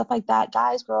models and stuff like that,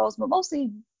 guys, girls, but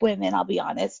mostly women, I'll be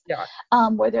honest, Yeah.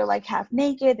 where they're like half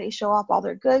naked, they show off all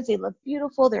their goods, they look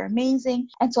beautiful, they're amazing,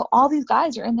 and so all these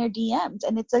guys are in their DMs,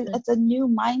 and it's a new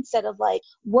mindset of like,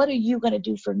 what are you gonna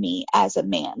do for me as a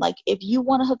man? Like, if you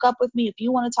want to hook up with me, if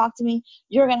you want to talk to me,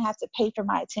 you're gonna have to pay for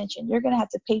my attention, you're gonna have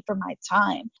to pay for my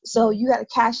time. So you got to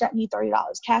cash at me $30,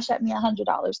 cash at me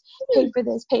 $100, pay for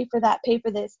this, pay for that, pay for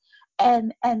this.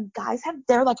 And guys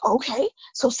they're like, okay,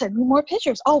 so send me more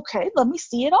pictures, okay, let me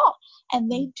see it all,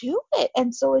 and they do it.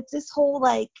 And so it's this whole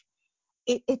like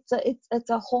it's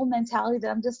a whole mentality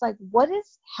that I'm just like, what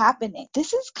is happening?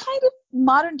 This is kind of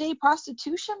modern day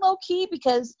prostitution, low key,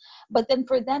 because but then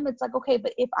for them it's like, okay,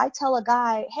 but if I tell a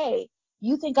guy, hey,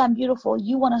 you think I'm beautiful,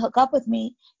 you want to hook up with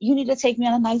me, you need to take me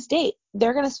on a nice date,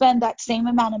 they're going to spend that same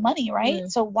amount of money, right? Mm-hmm.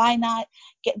 So why not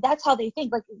that's how they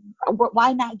think, like,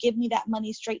 why not give me that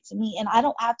money straight to me and I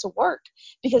don't have to work,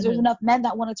 because there's Mm-hmm. enough men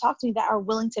that want to talk to me that are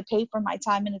willing to pay for my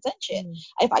time and attention.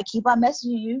 If I keep on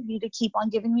messaging you, you need to keep on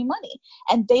giving me money,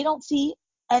 and they don't see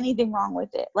anything wrong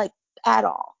with it, like, at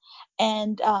all.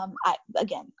 And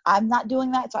I'm not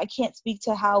doing that, so I can't speak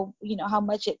to how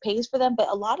much it pays for them. But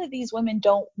a lot of these women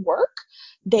don't work.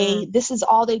 Mm-hmm. This is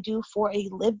all they do for a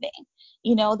living.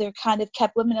 They're kind of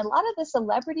kept women. A lot of the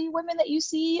celebrity women that you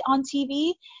see on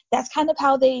TV, that's kind of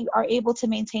how they are able to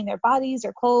maintain their bodies,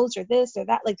 their clothes, or this or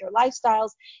that, like their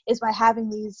lifestyles, is by having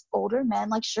these older men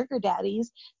like sugar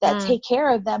daddies that Mm. take care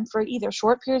of them for either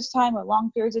short periods of time or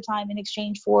long periods of time in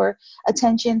exchange for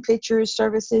attention, pictures,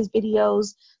 services,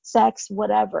 videos, sex,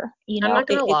 whatever. I'm not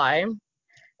gonna lie.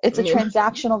 It's a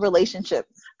transactional relationship.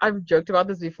 I've joked about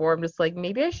this before. I'm just like,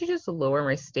 maybe I should just lower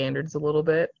my standards a little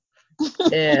bit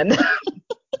and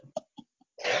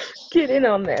get in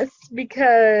on this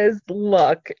because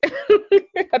look,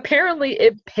 apparently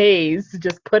it pays to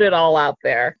just put it all out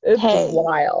there. It's Hey,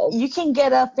 wild. you can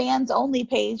get a fans only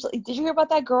page. Did you hear about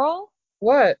that girl?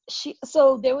 What?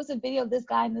 So there was a video of this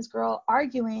guy and this girl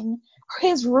arguing.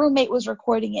 His roommate was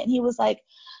recording it, and he was like,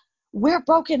 we're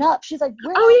broken up. She's like,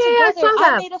 we're Oh not yeah, yeah, I together. saw I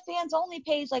that. made a fans only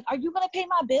page. Like, are you gonna pay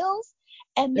my bills?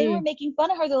 And they were Mm. making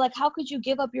fun of her. They're like, how could you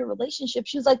give up your relationship?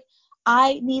 She was like,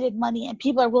 I needed money and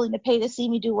people are willing to pay to see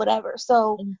me do whatever.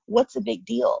 So Mm. what's the big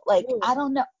deal? Like, Ooh. I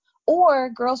don't know. Or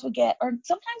girls would get, or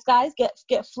sometimes guys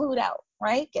get flued out,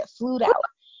 right? Get flued What? out.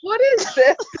 What is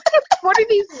this? What are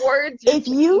these words you're If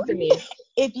speaking you to me?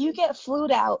 if you get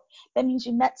flued out, that means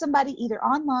you met somebody either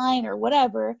online or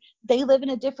whatever. They live in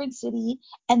a different city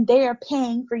and they are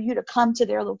paying for you to come to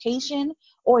their location,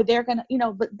 or they're gonna,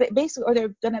 but basically, or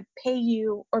they're gonna pay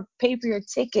you or pay for your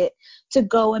ticket to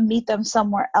go and meet them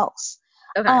somewhere else.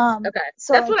 Okay. Okay.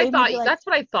 So like they may be like, That's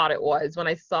what I thought it was when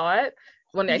I saw it.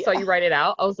 When I saw yeah. you write it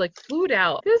out, I was like, flued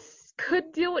out. This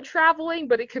could deal with traveling,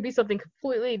 but it could be something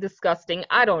completely disgusting.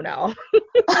 I don't know.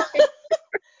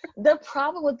 The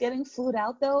problem with getting flued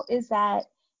out though is that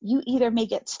you either may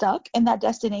get stuck in that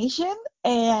destination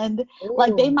and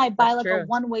like they Ooh, might buy that's like a true.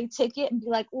 one-way ticket and be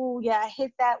like, oh yeah,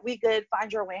 hit that, we good,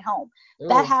 find your way home.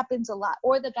 That Ooh. happens a lot.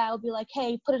 Or the guy will be like,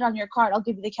 hey, put it on your card, I'll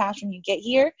give you the cash when you get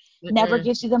here. Never Mm-mm.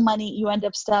 gives you the money, you end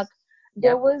up stuck.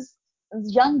 There Yep. was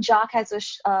Young Jock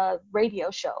has a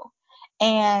radio show,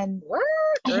 and What?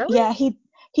 Really? yeah,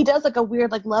 he does like a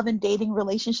weird like love and dating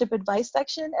relationship advice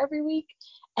section every week.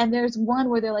 And there's one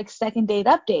where they're like second date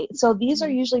update. So these are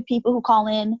Mhm. usually people who call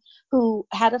in who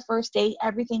had a first date,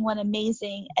 everything went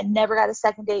amazing, and never got a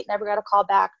second date, never got a call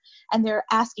back. And they're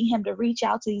asking him to reach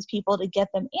out to these people to get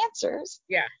them answers.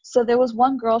 Yeah. So there was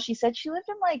one girl, she said she lived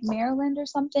in like Maryland or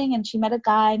something, and she met a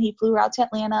guy and he flew her out to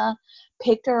Atlanta,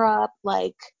 picked her up,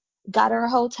 like got her a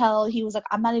hotel. He was like,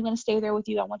 I'm not even going to stay there with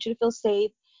you. I want you to feel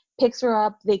safe. Picks her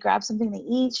up. They grab something to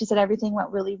eat. She said everything went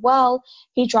really well.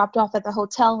 He dropped off at the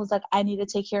hotel and was like, I need to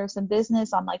take care of some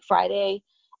business on like Friday.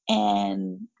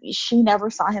 And she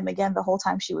never saw him again the whole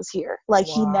time she was here. Like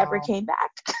he never Wow. came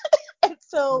back. And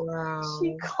so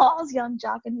she Wow. calls Young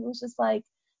Jock and he was just like,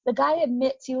 the guy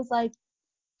admits, he was like,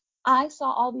 I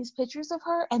saw all these pictures of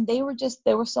her and they were just,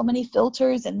 there were so many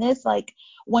filters and this, like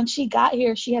when she got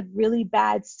here, she had really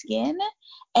bad skin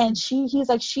and he's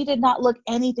like, she did not look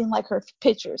anything like her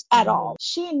pictures at Mm-hmm. all.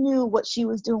 She knew what she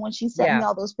was doing when she sent me Yeah.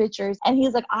 all those pictures. And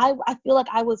he's like, I feel like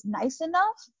I was nice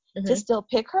enough to Hmm. still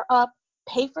pick her up,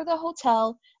 pay for the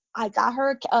hotel. I got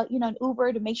her, an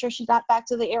Uber to make sure she got back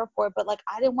to the airport, but like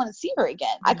I didn't want to see her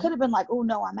again. I Hmm. could have been like, oh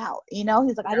no, I'm out. He's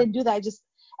like, I Yeah. didn't do that.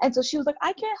 And so she was like,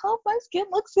 I can't help my skin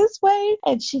looks this way.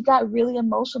 And she got really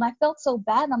emotional. I felt so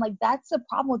bad. And I'm like, that's the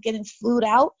problem with getting flued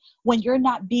out when you're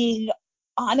not being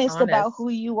honest about Honest. who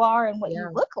you are and what you Yeah.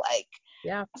 look like.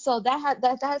 Yeah. So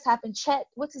that has happened. Chet,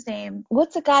 what's his name?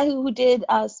 What's the guy who did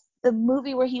the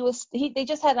movie where they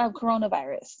just had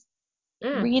coronavirus.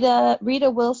 Mm.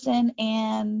 Rita Wilson,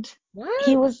 and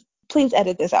he What? was, please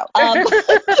edit this out.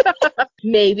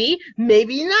 Maybe,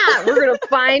 maybe not. We're gonna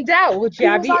find out. Will He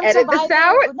was Jabby on edit this Survivor,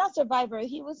 out? or not Survivor.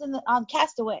 He was in the on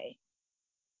Castaway.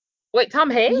 Wait, Tom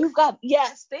You've Hanks? got,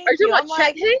 yes, Are you thank talking you. about I'm Chet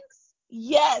like, Hanks?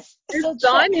 yes. His So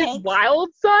son, his wild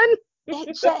son?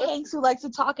 Chet Hanks, who likes to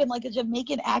talk in like a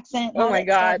Jamaican accent and Oh all my that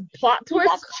stuff, God. Plot he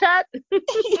got twist, Chet?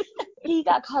 he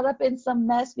got caught up in some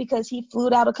mess because he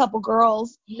flew out a couple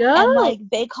girls, and No. like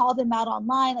they called him out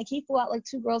online. Like he flew out like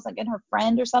two girls, like and her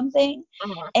friend or something,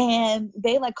 Uh-huh. and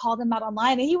they like called him out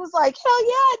online, and he was like, hell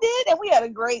yeah, I did, and we had a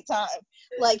great time.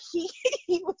 Like he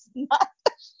was not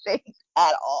ashamed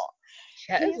at all.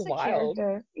 Chet is He's a wild.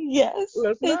 character. Yes,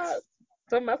 Let's not it's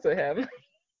don't mess with him.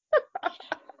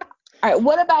 all right.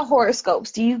 What about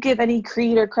horoscopes? Do you give any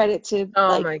creator credit to Oh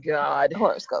like my God.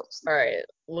 horoscopes? All right,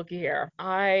 looky here.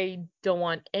 I don't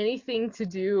want anything to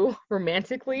do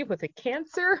romantically with a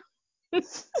Cancer.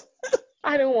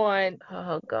 I don't want,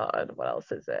 oh God, what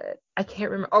else is it? I can't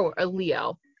remember. Oh, a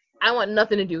Leo. I want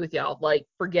nothing to do with y'all. Like,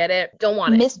 forget it. Don't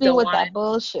want it. Miss me Don't with want that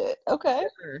bullshit. Okay.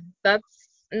 it. That's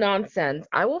nonsense.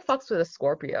 I will fucks with a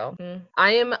Scorpio.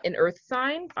 I am an earth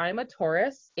sign. I'm a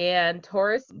Taurus. And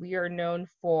Taurus, we are known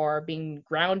for being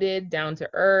grounded, down to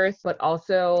earth, but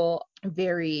also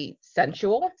very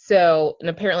sensual. So, and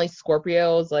apparently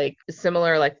Scorpios like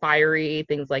similar, like fiery,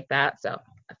 things like that. So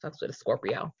I fucks with a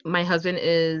Scorpio. My husband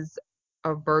is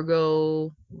a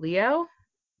Virgo Leo.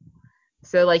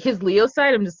 So like his Leo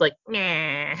side, I'm just like,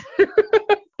 nah.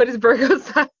 But his Virgo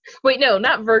side, wait, no,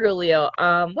 not Virgo Leo.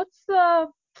 What's the?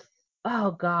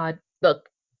 Oh God, look,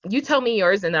 you tell me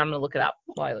yours, and then I'm gonna look it up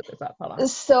while I look this up. Hold on.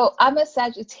 So I'm a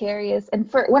Sagittarius, and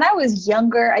for when I was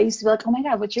younger, I used to be like, "Oh my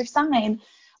God, what's your sign?"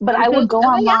 But I would go Oh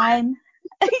my God. online.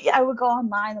 I would go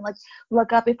online and like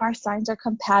look up if our signs are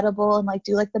compatible and like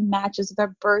do like the matches with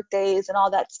our birthdays and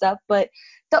all that stuff. But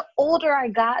the older I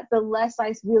got, the less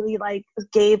I really like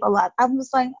gave a lot. I was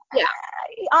like, Yeah.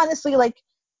 honestly, like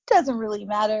doesn't really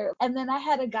matter. And then I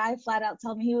had a guy flat out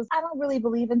tell me, he was, I don't really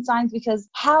believe in signs because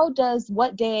how does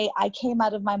what day I came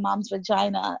out of my mom's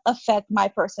vagina affect my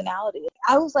personality?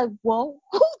 I was like, whoa,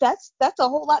 that's a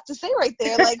whole lot to say right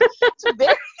there. Like it's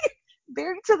very,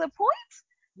 very to the point.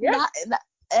 Yeah. Not,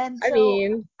 and I so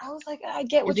mean, I was like, I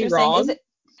get is what he you're saying. Is wrong? it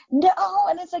no?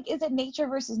 And it's like, is it nature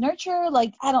versus nurture?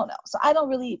 Like, I don't know. So I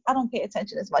don't pay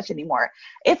attention as much anymore.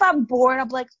 If I'm bored, I'm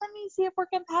like, let me see if we're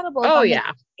compatible. If Oh I'm like,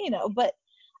 yeah. but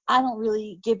I don't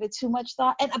really give it too much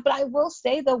thought. But I will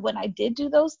say though, when I did do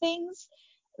those things,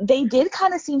 they did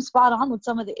kind of seem spot on with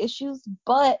some of the issues.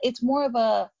 But it's more of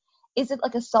a, is it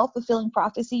like a self-fulfilling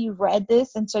prophecy? You've read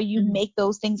this, and so you Mhm. make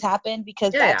those things happen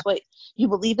because Yeah, yeah. that's what you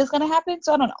believe is going to happen.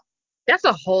 So I don't know. That's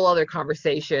a whole other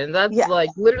conversation. That's Yeah,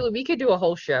 like literally we could do a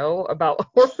whole show about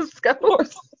of course.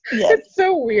 horoscopes. Yes. It's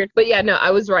so weird. But yeah, no, I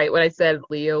was right when I said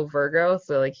Leo Virgo.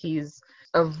 So like he's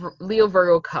a Leo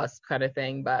Virgo cusp kind of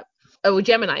thing. But oh,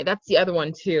 Gemini, that's the other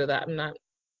one too that I'm not.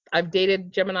 I've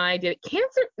dated Gemini, did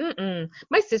Cancer. Mm-mm.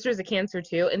 My sister's a Cancer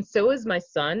too, and so is my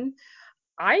son.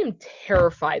 I am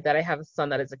terrified that I have a son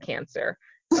that is a Cancer.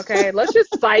 Okay, let's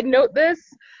just side note this.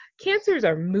 Cancers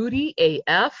are moody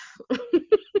AF.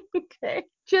 Okay,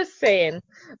 just saying.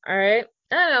 All right.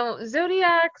 I don't know.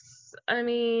 Zodiacs, I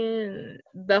mean,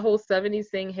 the whole 70s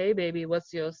thing, hey baby,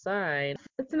 what's your sign?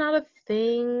 It's not a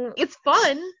thing. It's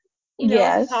fun, to talk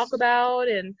Yes. about.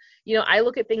 And, I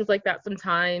look at things like that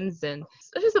sometimes, and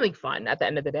it's just something fun at the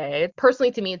end of the day.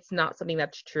 Personally, to me, it's not something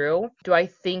that's true. Do I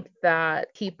think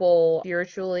that people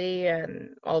spiritually and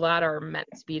all that are meant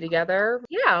to be together?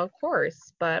 Yeah, of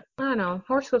course. But I don't know.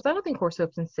 Horoscopes, I don't think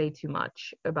horoscopes can say too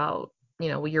much about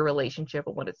your relationship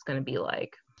and what it's going to be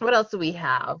like. What else do we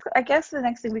have? I guess the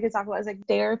next thing we could talk about is like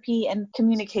therapy and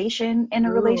communication in a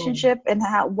Ooh. relationship and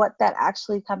how what that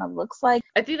actually kind of looks like.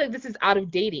 I feel like this is out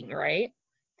of dating, right?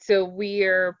 So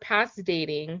we're past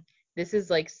dating. This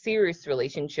is like serious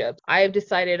relationships. I have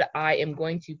decided I am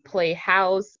going to play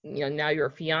house. Now you're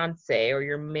a fiance or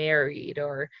you're married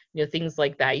or, things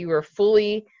like that. You are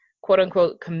fully, quote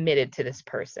unquote, committed to this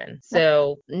person.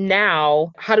 So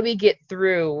now, how do we get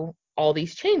through all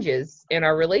these changes in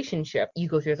our relationship? You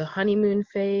go through the honeymoon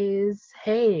phase.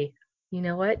 Hey, you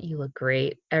know what? You look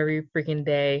great every freaking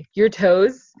day. Your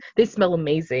toes, they smell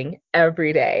amazing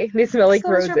every day. They smell like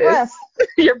So is your roses. breath.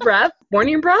 Your breath,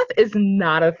 morning breath is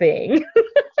not a thing.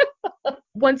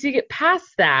 Once you get past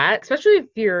that, especially if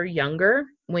you're younger,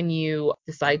 when you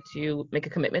decide to make a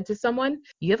commitment to someone,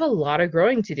 you have a lot of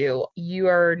growing to do. You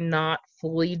are not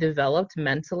fully developed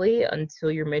mentally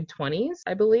until your mid 20s,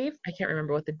 I believe. I can't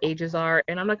remember what the ages are,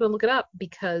 and I'm not going to look it up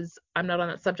because I'm not on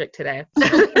that subject today.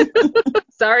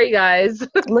 Sorry, guys.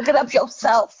 Look it up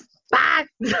yourself. Back.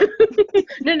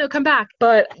 No, come back.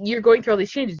 But you're going through all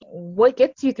these changes. What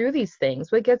gets you through these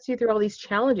things? What gets you through all these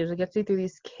challenges? What gets you through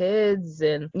these kids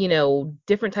and,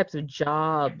 different types of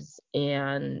jobs?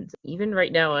 And even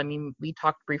right now, I mean, we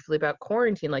talked briefly about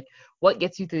quarantine. Like, what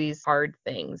gets you through these hard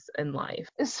things in life?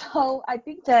 So I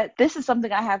think that this is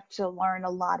something I have to learn a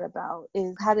lot about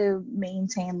is how to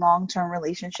maintain long-term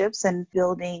relationships and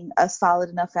building a solid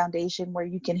enough foundation where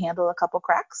you can handle a couple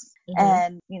cracks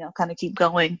Mm-hmm. and, kind of keep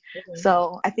going. Mm-hmm.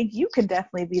 So I think you can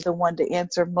definitely be the one to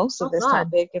answer most of Oh, this God.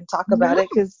 topic and talk about No. it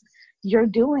because you're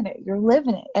doing it. You're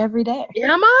living it every day.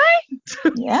 Am I?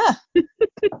 Yeah.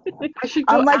 I should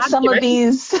go Unlike ask some him. of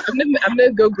these. I'm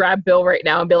gonna go grab Bill right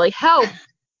now and be like, help,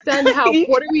 send help.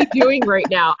 What are we doing right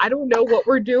now? I don't know what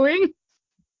we're doing.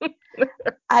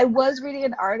 I was reading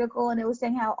an article and it was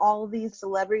saying how all of these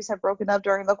celebrities have broken up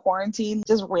during the quarantine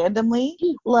just randomly.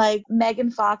 Like Megan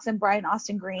Fox and Brian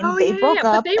Austin Green, Oh they yeah, yeah, broke yeah.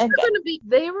 But up and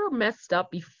they were messed up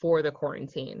before the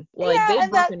quarantine. Like yeah, they'd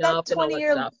and that broken that up and all 20 that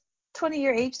year stuff.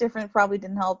 20-year age difference probably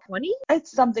didn't help. 20?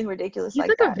 It's something ridiculous He's like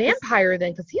like a that because vampire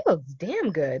then, because he looks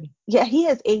damn good. yeah, he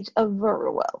has aged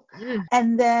very well. Mm.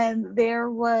 And then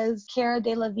there was Cara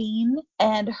Delevingne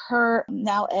and her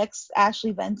now ex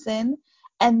Ashley Benson.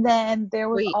 And then there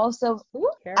was Wait, also who?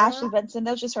 Ashley Kara? Benson.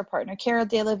 That was just her partner, Cara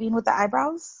Delevingne with the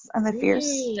eyebrows and the fierce.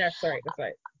 That's right. That's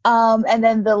right. And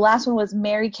then the last one was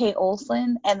Mary Kay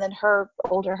Olsen, and then her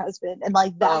older husband, and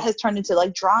like that Oh, has turned into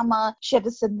like drama. She had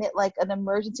to submit like an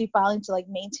emergency filing to like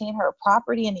maintain her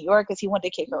property in New York because he wanted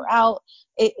to kick her out.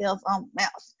 It was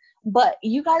mess. But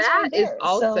you guys that aren't is there, so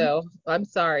also. I'm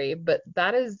sorry, but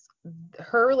that is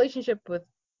her relationship with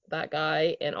that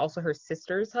guy and also her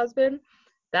sister's husband.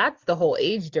 That's the whole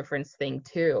age difference thing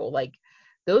too. Like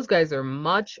those guys are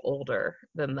much older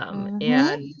than them. Mm-hmm.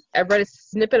 And I read a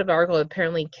snippet of an article.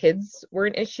 Apparently, kids were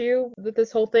an issue with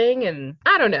this whole thing. And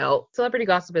I don't know. Celebrity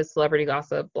gossip is celebrity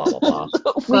gossip, blah, blah, blah.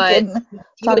 We But can talk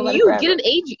when about it you get forever. an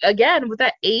age, again, with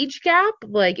that age gap,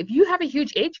 like if you have a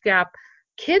huge age gap,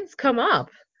 kids come up,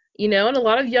 and a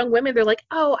lot of young women, they're like,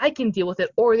 oh, I can deal with it.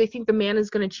 Or they think the man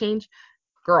is going to change.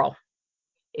 Girl,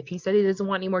 if he said he doesn't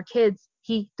want any more kids,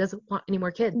 he doesn't want any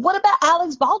more kids. What about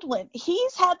Alex Baldwin?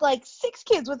 He's had like 6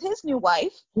 kids with his new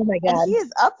wife, Oh my and God. he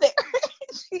is up there.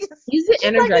 she's, He's the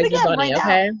she's pregnant Energizer again Bunny, right now.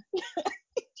 okay?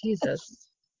 Jesus.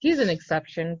 He's an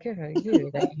exception.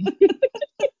 Good.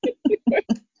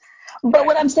 But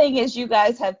what I'm saying is you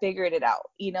guys have figured it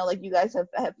out. Like you guys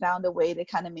have found a way to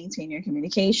kind of maintain your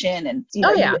communication, and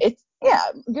Oh yeah.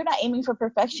 you're not aiming for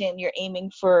perfection, you're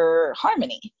aiming for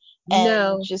harmony. And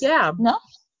No, just yeah. no.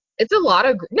 It's a lot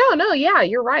of no, yeah,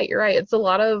 you're right. You're right. It's a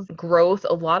lot of growth,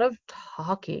 a lot of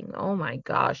talking. Oh my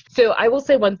gosh. So I will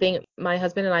say one thing, my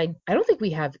husband and I don't think we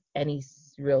have any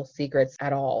real secrets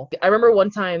at all. I remember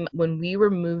one time when we were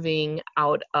moving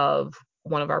out of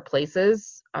one of our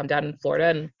places down in Florida,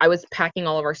 and I was packing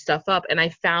all of our stuff up, and I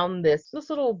found this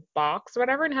little box or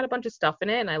whatever, and had a bunch of stuff in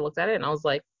it, and I looked at it and I was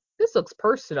like, this looks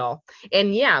personal.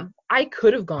 And yeah, I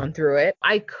could have gone through it.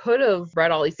 I could have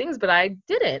read all these things, but I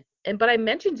didn't. But I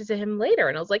mentioned it to him later,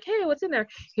 and I was like, hey, what's in there?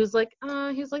 He was like,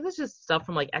 this is just stuff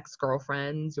from like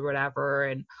ex-girlfriends or whatever,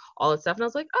 and all that stuff. And I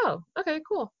was like, oh, okay,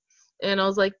 cool. And I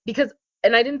was like,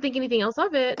 and I didn't think anything else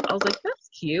of it. I was like, that's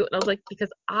cute. And I was like,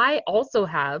 because I also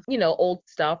have, old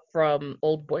stuff from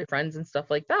old boyfriends and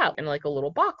stuff like that in like a little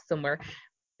box somewhere.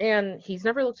 And he's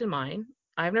never looked in mine.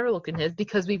 I've never looked in his,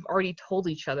 because we've already told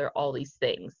each other all these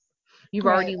things. You've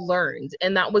Right. already learned.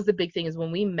 And that was the big thing, is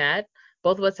when we met,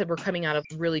 both of us were coming out of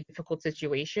really difficult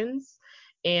situations,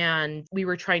 and we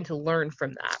were trying to learn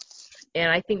from that.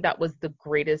 And I think that was the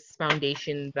greatest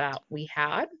foundation that we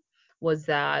had, was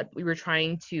that we were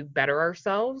trying to better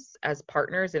ourselves as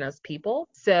partners and as people.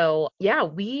 So yeah,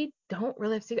 we don't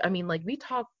really have to, I mean, like we've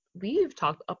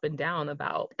talked up and down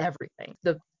about everything.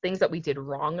 The things that we did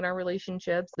wrong in our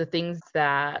relationships, the things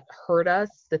that hurt us,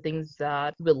 the things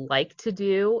that we would like to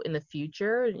do in the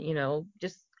future,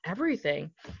 just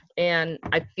everything. And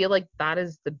I feel like that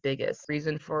is the biggest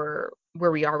reason for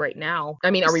where we are right now.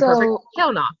 I mean, are we perfect? So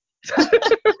Hell no.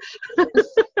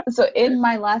 so in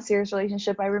my last year's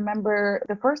relationship, I remember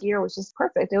the first year was just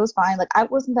perfect. It was fine. Like I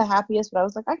wasn't the happiest, but I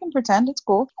was like, I can pretend, it's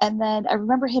cool. And then I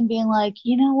remember him being like,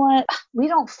 you know what? We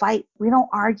don't fight. We don't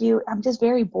argue. I'm just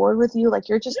very bored with you. Like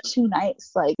you're just too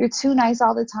nice. Like you're too nice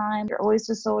all the time. You're always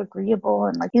just so agreeable.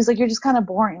 And like he's like, you're just kind of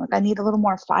boring. Like I need a little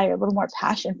more fire, a little more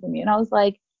passion from you. And I was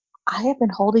like, I have been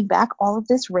holding back all of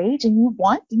this rage, and you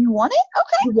want it?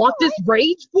 Okay, You want all this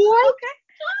rage, boy? right,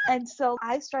 okay. And so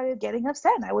I started getting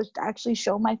upset, and I would actually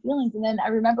show my feelings. And then I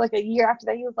remember like a year after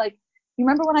that, he was like, you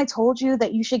remember when I told you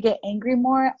that you should get angry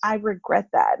more? I regret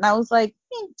that. And I was like,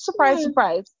 surprise, Hmm.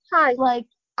 surprise. Hi. Like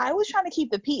I was trying to keep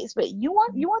the peace, but you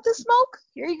want the smoke?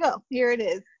 Here you go. Here it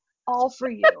is. All for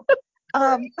you.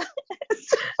 Um,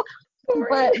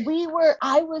 but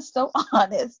I was so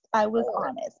honest. I was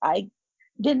honest. I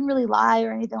didn't really lie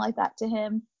or anything like that to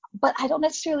him. But I don't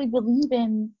necessarily believe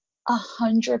in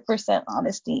 100%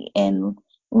 honesty in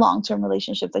long-term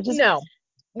relationships. I just, No,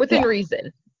 within yeah,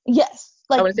 reason. yes.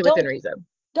 I Like want to say within reason.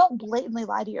 don't blatantly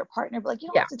lie to your partner, but like you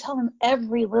don't Yeah, have to tell them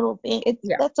every little thing.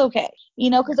 yeah. That's okay.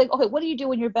 Because like, okay, what do you do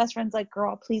when your best friend's like,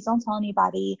 girl, please don't tell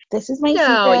anybody. This is my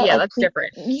No, secret. yeah, Like, that's please,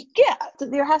 different. yeah. So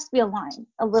there has to be a line,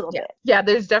 a little Yeah. bit. Yeah,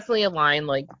 there's definitely a line.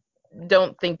 Like,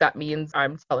 don't think that means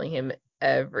I'm telling him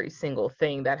every single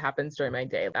thing that happens during my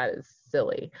day. That is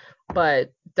silly.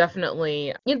 But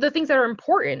definitely, the things that are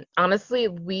important. Honestly,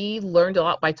 we learned a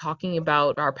lot by talking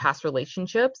about our past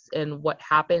relationships and what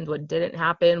happened, what didn't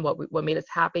happen, what made us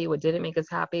happy, what didn't make us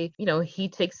happy. He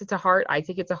takes it to heart, I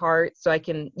take it to heart, so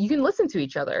you can listen to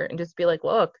each other and just be like,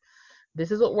 look, this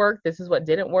is what worked, this is what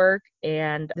didn't work,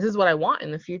 and this is what I want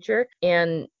in the future.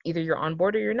 And either you're on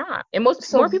board or you're not. And more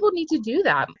So people need to do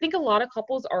that. I think a lot of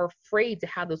couples are afraid to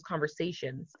have those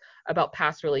conversations about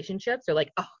past relationships. They're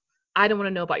like, oh, I don't want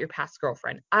to know about your past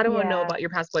girlfriend. I don't want to know yeah. about your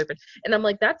past boyfriend. And I'm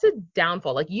like, that's a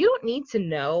downfall. Like, you don't need to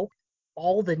know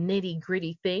all the nitty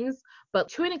gritty things, but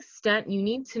to an extent, you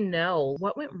need to know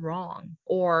what went wrong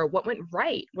or what went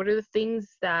right. What are the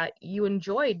things that you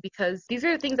enjoyed? Because these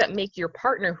are the things that make your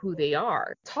partner who they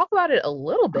are. Talk about it a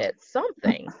little bit,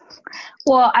 something.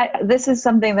 Well, this is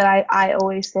something that I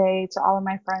always say to all of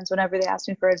my friends whenever they ask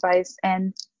me for advice.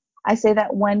 And I say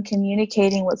that when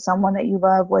communicating with someone that you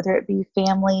love, whether it be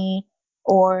family,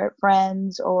 or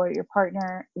friends or your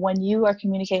partner, when you are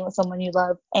communicating with someone you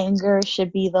love, anger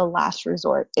should be the last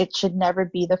resort. It should never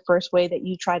be the first way that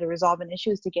you try to resolve an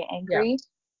issue is to get Yeah. angry.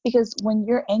 Because when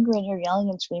you're angry and you're yelling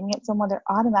and screaming at someone, they're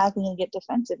automatically going to get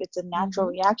defensive. It's a natural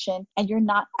Hmm. reaction, and you're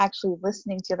not actually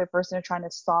listening to the other person or trying to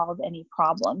solve any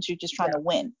problems. You're just trying Yeah. to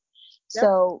win. Yep.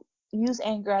 So use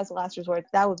anger as a last resort.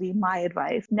 That would be my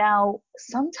advice. Now,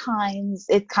 sometimes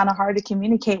it's kind of hard to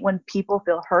communicate when people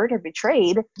feel hurt or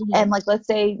betrayed. Hmm. And like, let's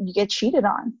say you get cheated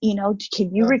on,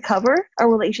 can you Oh. recover a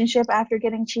relationship after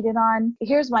getting cheated on?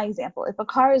 Here's my example. If a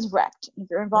car is wrecked, if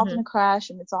you're involved in Hmm. a crash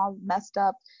and it's all messed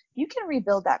up, you can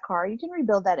rebuild that car, you can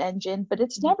rebuild that engine, but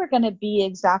it's Hmm. never going to be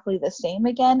exactly the same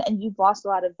again. And you've lost a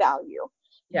lot of value.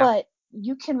 Yeah. But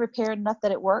you can repair enough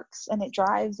that it works and it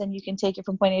drives and you can take it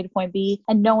from point A to point B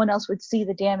and no one else would see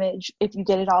the damage if you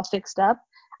get it all fixed up.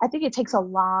 I think it takes a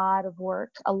lot of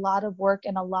work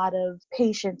and a lot of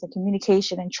patience and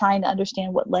communication and trying to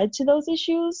understand what led to those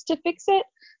issues to fix it.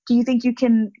 Do you think you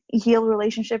can heal a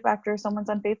relationship after someone's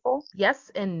unfaithful?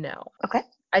 Yes and no. Okay.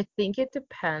 I think it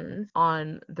depends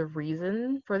on the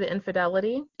reason for the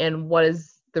infidelity and what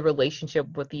is the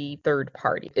relationship with the third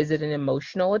party. Is it an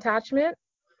emotional attachment?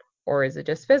 Or is it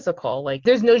just physical? Like,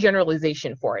 there's no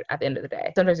generalization for it at the end of the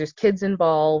day. Sometimes there's kids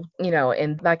involved,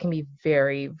 and that can be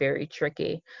very, very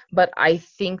tricky. But I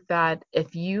think that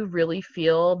if you really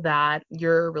feel that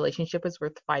your relationship is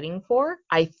worth fighting for,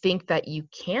 I think that you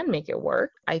can make it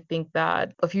work. I think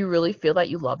that if you really feel that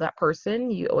you love that person,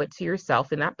 you owe it to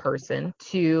yourself and that person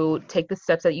to take the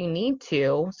steps that you need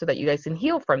to so that you guys can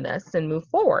heal from this and move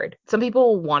forward. Some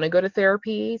people want to go to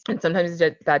therapy, and sometimes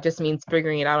that just means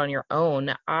figuring it out on your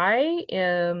own. I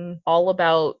am all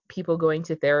about people going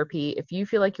to therapy. If you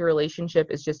feel like your relationship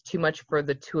is just too much for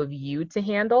the two of you to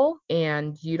handle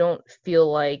and you don't feel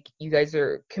like you guys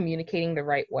are communicating the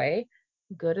right way,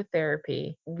 go to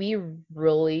therapy. We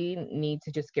really need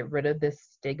to just get rid of this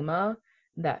stigma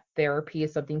that therapy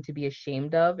is something to be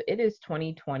ashamed of. It is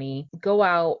 2020. Go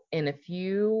out, and if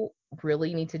you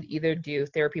really need to either do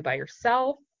therapy by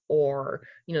yourself or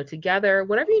together,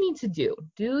 whatever you need to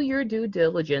do your due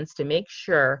diligence to make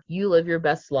sure you live your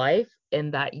best life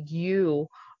and that you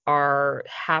are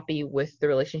happy with the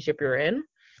relationship you're in.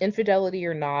 Infidelity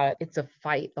or not, it's a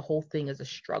fight. The whole thing is a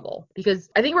struggle because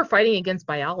I think we're fighting against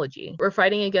biology. We're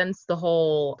fighting against the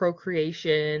whole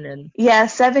procreation and Yeah,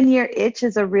 7 year itch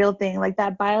is a real thing. Like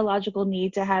that biological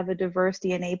need to have a diverse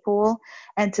DNA pool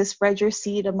and to spread your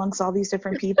seed amongst all these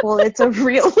different people. It's a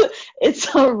real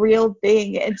it's a real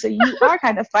thing. And so you are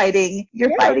kind of fighting. yeah,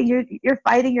 You're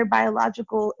fighting your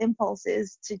biological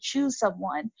impulses to choose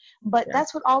someone. But yeah,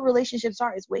 that's what all relationships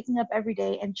are, is waking up every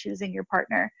day and choosing your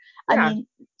partner. I yeah. mean,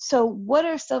 so what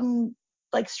are some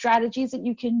like strategies that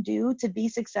you can do to be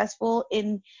successful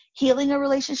in healing a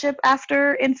relationship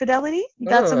after infidelity? You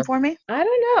got some Ugh. for me? I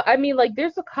don't know. I mean, like,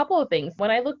 there's a couple of things.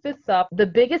 When I looked this up, the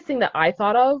biggest thing that I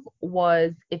thought of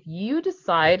was if you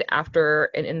decide after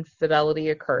an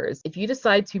infidelity occurs, if you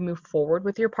decide to move forward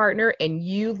with your partner and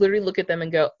you literally look at them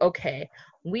and go, okay,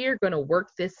 we are going to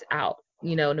work this out,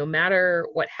 no matter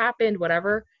what happened,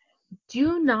 whatever,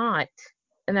 do not,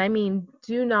 and I mean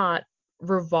do not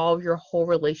revolve your whole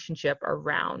relationship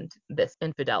around this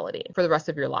infidelity for the rest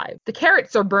of your life. The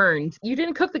carrots are burned. You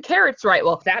didn't cook the carrots right.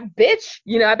 Well, that bitch,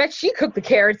 I bet she cooked the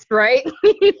carrots right.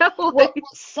 Well,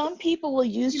 some people will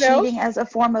use you know, cheating as a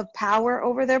form of power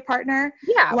over their partner.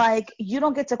 yeah, Like, you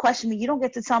don't get to question me. You don't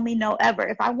get to tell me no ever.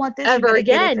 If I want this, you're ever going to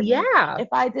get it again. from me. Yeah. If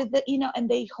I did that, and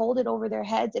they hold it over their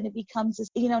heads and it becomes this,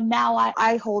 now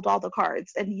I hold all the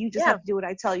cards and you just Yeah. have to do what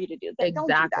I tell you to do. That don't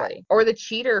do that. Exactly. Or the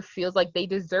cheater feels like they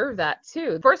deserve that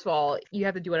too. First of all, you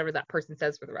have to do whatever that person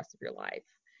says for the rest of your life.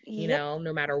 Yep.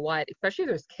 No matter what, especially if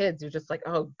there's kids, you're just like,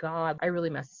 oh God, I really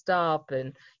messed up.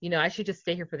 And, I should just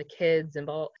stay here for the kids. And,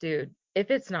 well, dude, if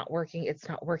it's not working, it's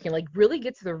not working. Like, really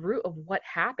get to the root of what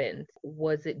happened.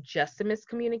 Was it just a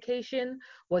miscommunication?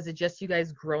 Was it just you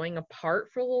guys growing apart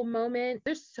for a little moment?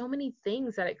 There's so many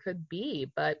things that it could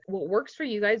be, but what works for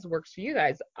you guys works for you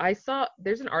guys. I saw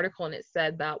there's an article and it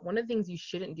said that one of the things you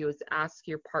shouldn't do is ask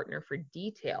your partner for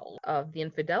details of the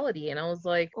infidelity. And I was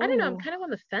like, I don't know, I'm Oh, kind of on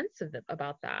the fence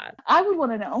about that. I would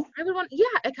want to know. I would want, yeah,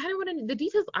 I kind of want to, the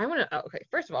details I want to, oh, okay,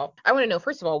 first of all, I want to know,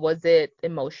 first of all, was it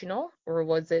emotional or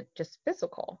was it just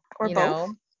physical, Or both.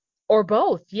 or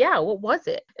both? Yeah, what was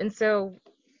it? And so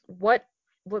what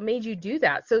what made you do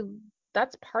that? So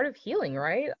that's part of healing,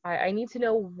 right? I need to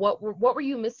know what were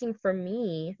you missing from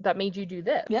me that made you do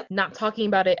this? Yep. Not talking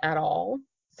about it at all.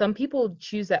 some people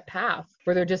choose that path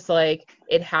where they're just like,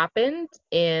 it happened,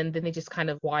 and then they just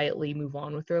kind of quietly move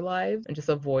on with their lives and just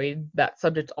avoid that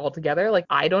subject altogether. Like,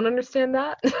 I don't understand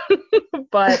that.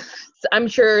 But I'm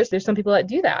sure there's some people that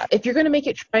do that. If you're going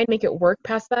to try and make it work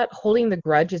past that, holding the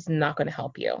grudge is not going to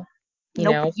help you. You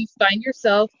Nope. know, if you find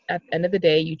yourself at the end of the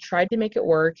day, you tried to make it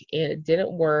work and it didn't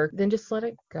work, then just let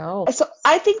it go. So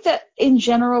I think that in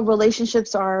general,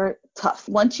 relationships are tough.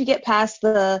 Once you get past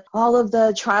all of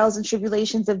the trials and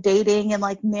tribulations of dating and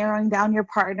like narrowing down your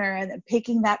partner and then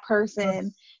picking that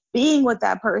person, being with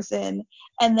that person,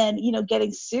 and then,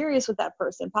 getting serious with that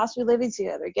person, possibly living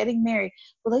together, getting married.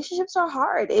 Relationships are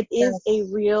hard. It is a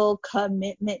Yes. real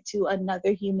commitment to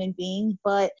another human being,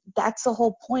 but that's the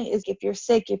whole point, is if you're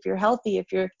sick, if you're healthy,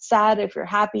 if you're sad, if you're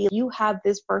happy, you have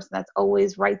this person that's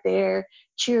always right there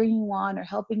cheering you on or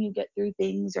helping you get through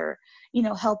things, or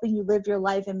helping you live your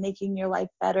life and making your life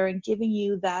better and giving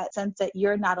you that sense that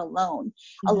you're not alone.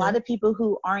 A Mm-hmm. lot of people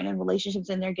who aren't in relationships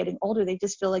and they're getting older, they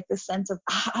just feel like this sense of,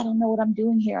 I don't know what I'm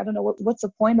doing here, I don't know what's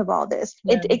the point of all this.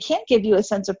 Yeah. It can't give you a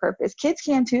sense of purpose. Kids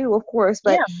can too, of course,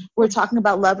 but Yeah, of we're course. talking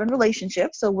about love and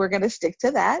relationships, so we're going to stick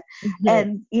to that.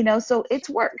 Mhm. And so it's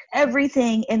work.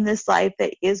 Everything in this life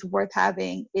that is worth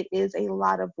having, it is a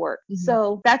lot of work. Mhm.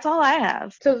 So that's all I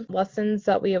have. So, lessons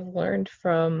that we have learned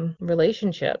from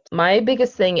relationships. My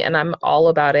biggest thing, and I'm all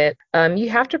about it, you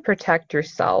have to protect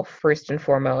yourself first and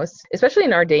foremost, especially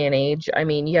in our day and age. I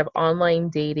mean, you have online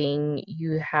dating,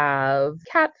 you have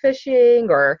catfishing,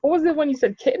 or what was the one you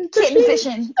said, kitten Kitten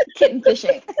fishing? fishing. Kitten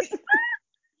fishing.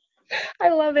 I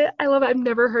love it. I love it. I've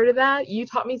never heard of that. You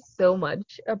taught me so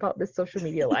much about this social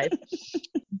media life.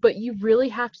 But you really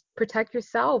have to protect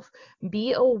yourself.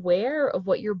 Be aware of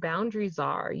what your boundaries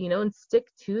are, and stick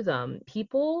to them.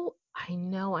 People, I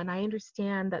know, and I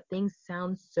understand that things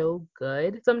sound so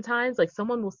good sometimes. Like,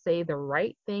 someone will say the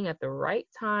right thing at the right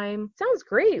time. Sounds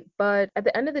great, but at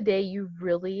the end of the day, you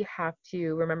really have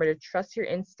to remember to trust your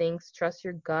instincts, trust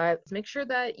your gut. Make sure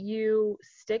that you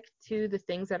stick to the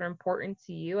things that are important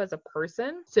to you as a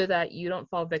person, so that you don't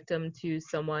fall victim to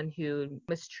someone who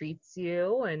mistreats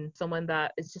you and someone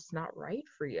that is just not right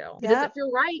for you. If it doesn't Yep.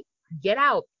 feel right, get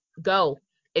out. Go.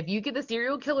 If you get the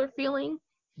serial killer feeling,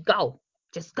 go.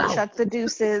 Just go. Chuck the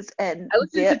deuces and I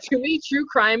listen to dip. too many true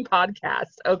crime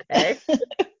podcasts, okay?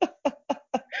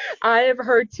 I have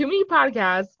heard too many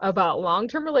podcasts about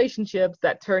long-term relationships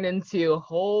that turn into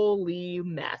holy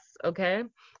mess, okay?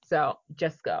 So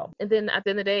just go. And then at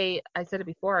the end of the day, I said it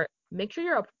before, make sure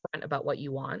you're upfront about what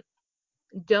you want.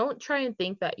 Don't try and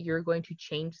think that you're going to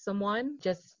change someone.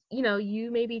 Just,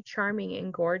 you may be charming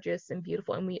and gorgeous and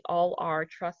beautiful, and we all are.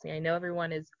 Trust me, I know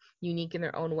everyone is unique in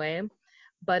their own way.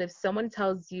 But if someone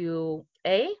tells you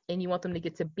A and you want them to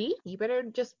get to B, you better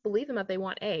just believe them that they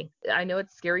want A. I know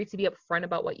it's scary to be upfront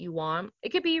about what you want. It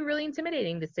could be really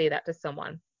intimidating to say that to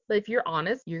someone. But if you're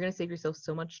honest, you're going to save yourself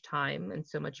so much time and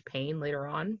so much pain later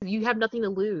on. You have nothing to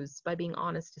lose by being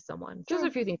honest to someone. Those are True.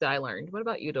 a few things that I learned. What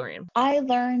about you, Dorian? I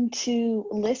learned to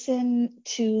listen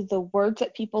to the words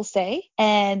that people say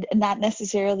and not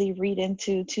necessarily read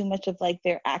into too much of like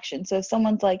their action. So if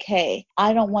someone's like, hey,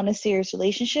 I don't want a serious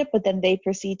relationship, but then they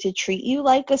proceed to treat you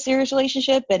like a serious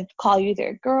relationship and call you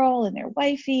their girl and their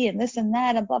wifey and this and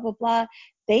that and blah, blah, blah,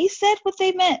 they said what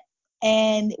they meant.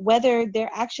 And whether their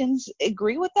actions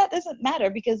agree with that doesn't matter,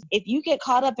 because if you get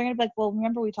caught up, they're going to be like, well,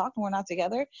 remember we talked and we're not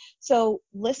together. So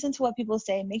listen to what people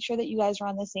say. Make sure that you guys are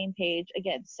on the same page.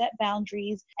 Again, set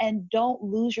boundaries and don't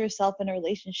lose yourself in a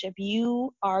relationship.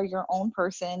 You are your own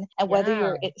person. And whether Yeah.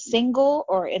 you're single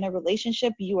or in a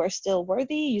relationship, you are still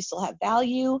worthy. You still have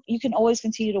value. You can always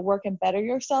continue to work and better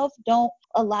yourself. Don't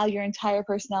allow your entire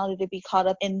personality to be caught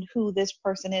up in who this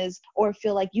person is, or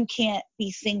feel like you can't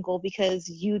be single because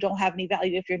you don't have any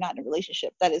value if you're not in a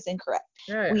relationship. That is incorrect.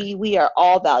 Yeah. We are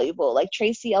all valuable. Like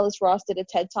Tracy Ellis Ross did a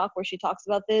TED talk where she talks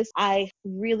about this. I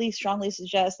really strongly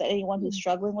suggest that anyone who's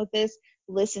struggling with this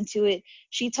listen to it.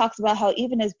 She talks about how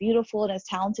even as beautiful and as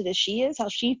talented as she is, how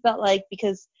she felt like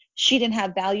because she didn't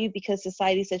have value because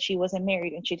society said she wasn't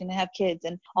married and she didn't have kids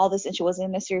and all this, and she wasn't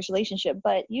in a serious relationship,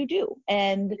 but you do.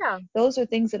 And Yeah. those are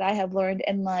things that I have learned.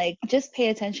 And like, just pay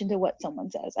attention to what someone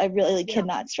says. I really Yeah.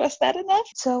 cannot stress that enough.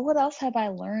 So what else have I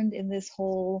learned in this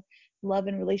whole love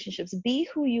and relationships? Be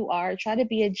who you are. Try to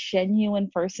be a genuine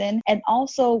person. And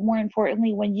also, more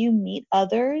importantly, when you meet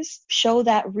others, show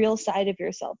that real side of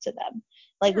yourself to them.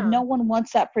 Like, Yeah. no one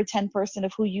wants that pretend person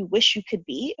of who you wish you could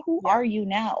be. Who Yeah. are you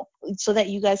now? So that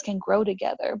you guys can grow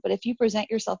together. But if you present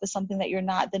yourself as something that you're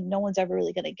not, then no one's ever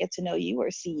really going to get to know you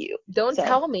or see you. Don't So,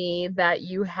 tell me that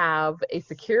you have a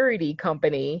security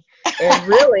company and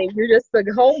really you're just the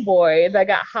homeboy that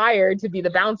got hired to be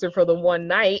the bouncer for the one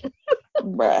night.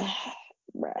 bruh,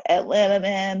 Atlanta,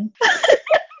 man.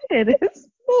 It is.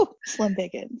 Ooh, slim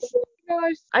pickings.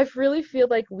 Gosh, I really feel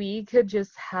like we could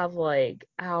just have like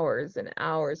hours and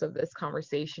hours of this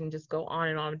conversation, just go on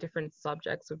and on different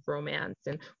subjects of romance.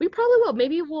 And we probably will.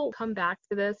 Maybe we'll come back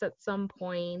to this at some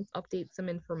point, update some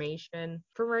information.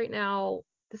 For right now,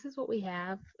 this is what we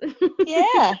have.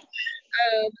 Yeah.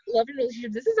 Love and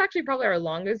relationships. This is actually probably our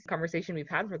longest conversation we've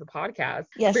had for the podcast.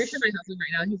 I'm pretty sure Yes. my husband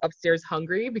right now, he's upstairs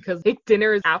hungry because like,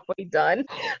 dinner is halfway done.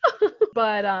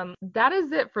 But that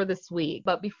is it for this week.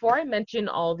 But before I mention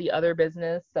all the other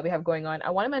business that we have going on, I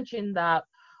want to mention that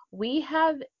we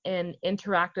have an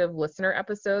interactive listener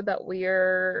episode that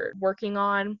we're working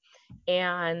on,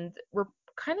 and we're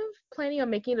kind of planning on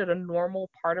making it a normal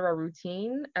part of our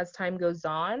routine as time goes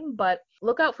on. But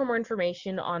look out for more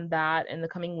information on that in the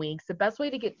coming weeks. The best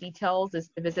way to get details is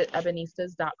to visit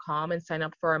ebenistas.com and sign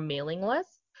up for our mailing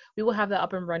list. We will have that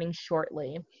up and running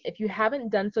shortly. If you haven't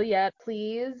done so yet,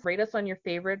 please rate us on your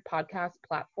favorite podcast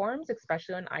platforms,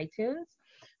 especially on iTunes.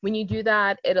 When you do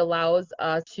that, it allows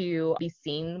us to be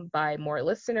seen by more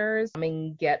listeners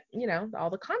and get, all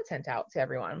the content out to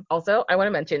everyone. Also, I want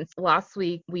to mention last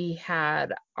week we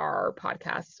had our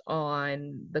podcast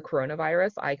on the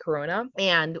coronavirus, iCorona,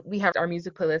 and we have our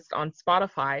music playlist on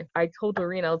Spotify. I told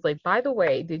Doreen, I was like, by the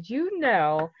way, did you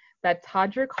know that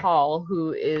Todrick Hall,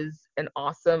 who is an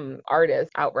awesome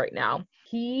artist out right now,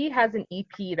 he has an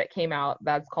EP that came out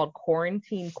that's called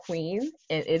Quarantine Queen,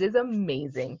 and it is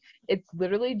amazing. It's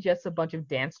literally just a bunch of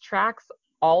dance tracks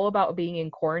all about being in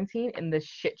quarantine and the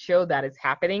shit show that is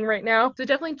happening right now. So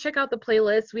definitely check out the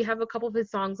playlist. We have a couple of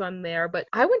his songs on there, but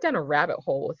I went down a rabbit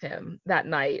hole with him that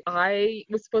night. I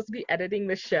was supposed to be editing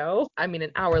the show. I mean,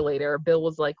 an hour later, Bill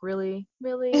was like, really?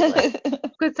 Really? Like,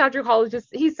 because Todrick Hall is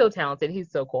he's so talented.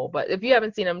 He's so cool. But if you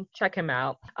haven't seen him, check him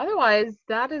out. Otherwise,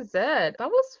 that is it. That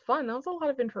was fun. That was a lot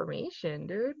of information,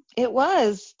 dude. It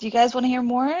was. Do you guys want to hear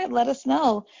more? Let us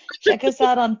know. Check us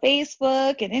out on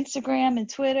Facebook and Instagram and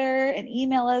Twitter, and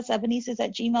email us,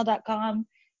 ebenesis@gmail.com.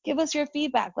 Give us your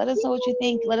feedback. Let us know what you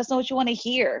think. Let us know what you want to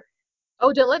hear.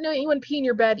 Oh, don't let anyone pee in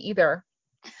your bed either.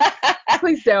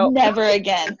 Please don't. Never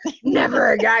again.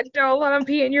 Never again. Don't let them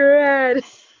pee in your head.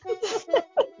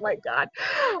 Oh my God.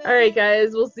 All right,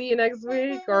 guys. We'll see you next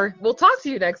week, or we'll talk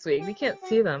to you next week. We can't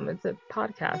see them. It's a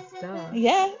podcast. Duh.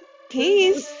 Yeah.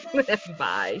 Peace.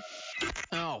 Bye.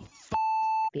 Oh.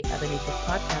 The Ebenesis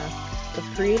Podcast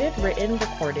was created, written,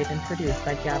 recorded, and produced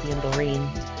by Gabby and Doreen.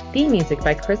 Theme music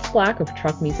by Chris Black of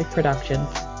Truck Music Productions.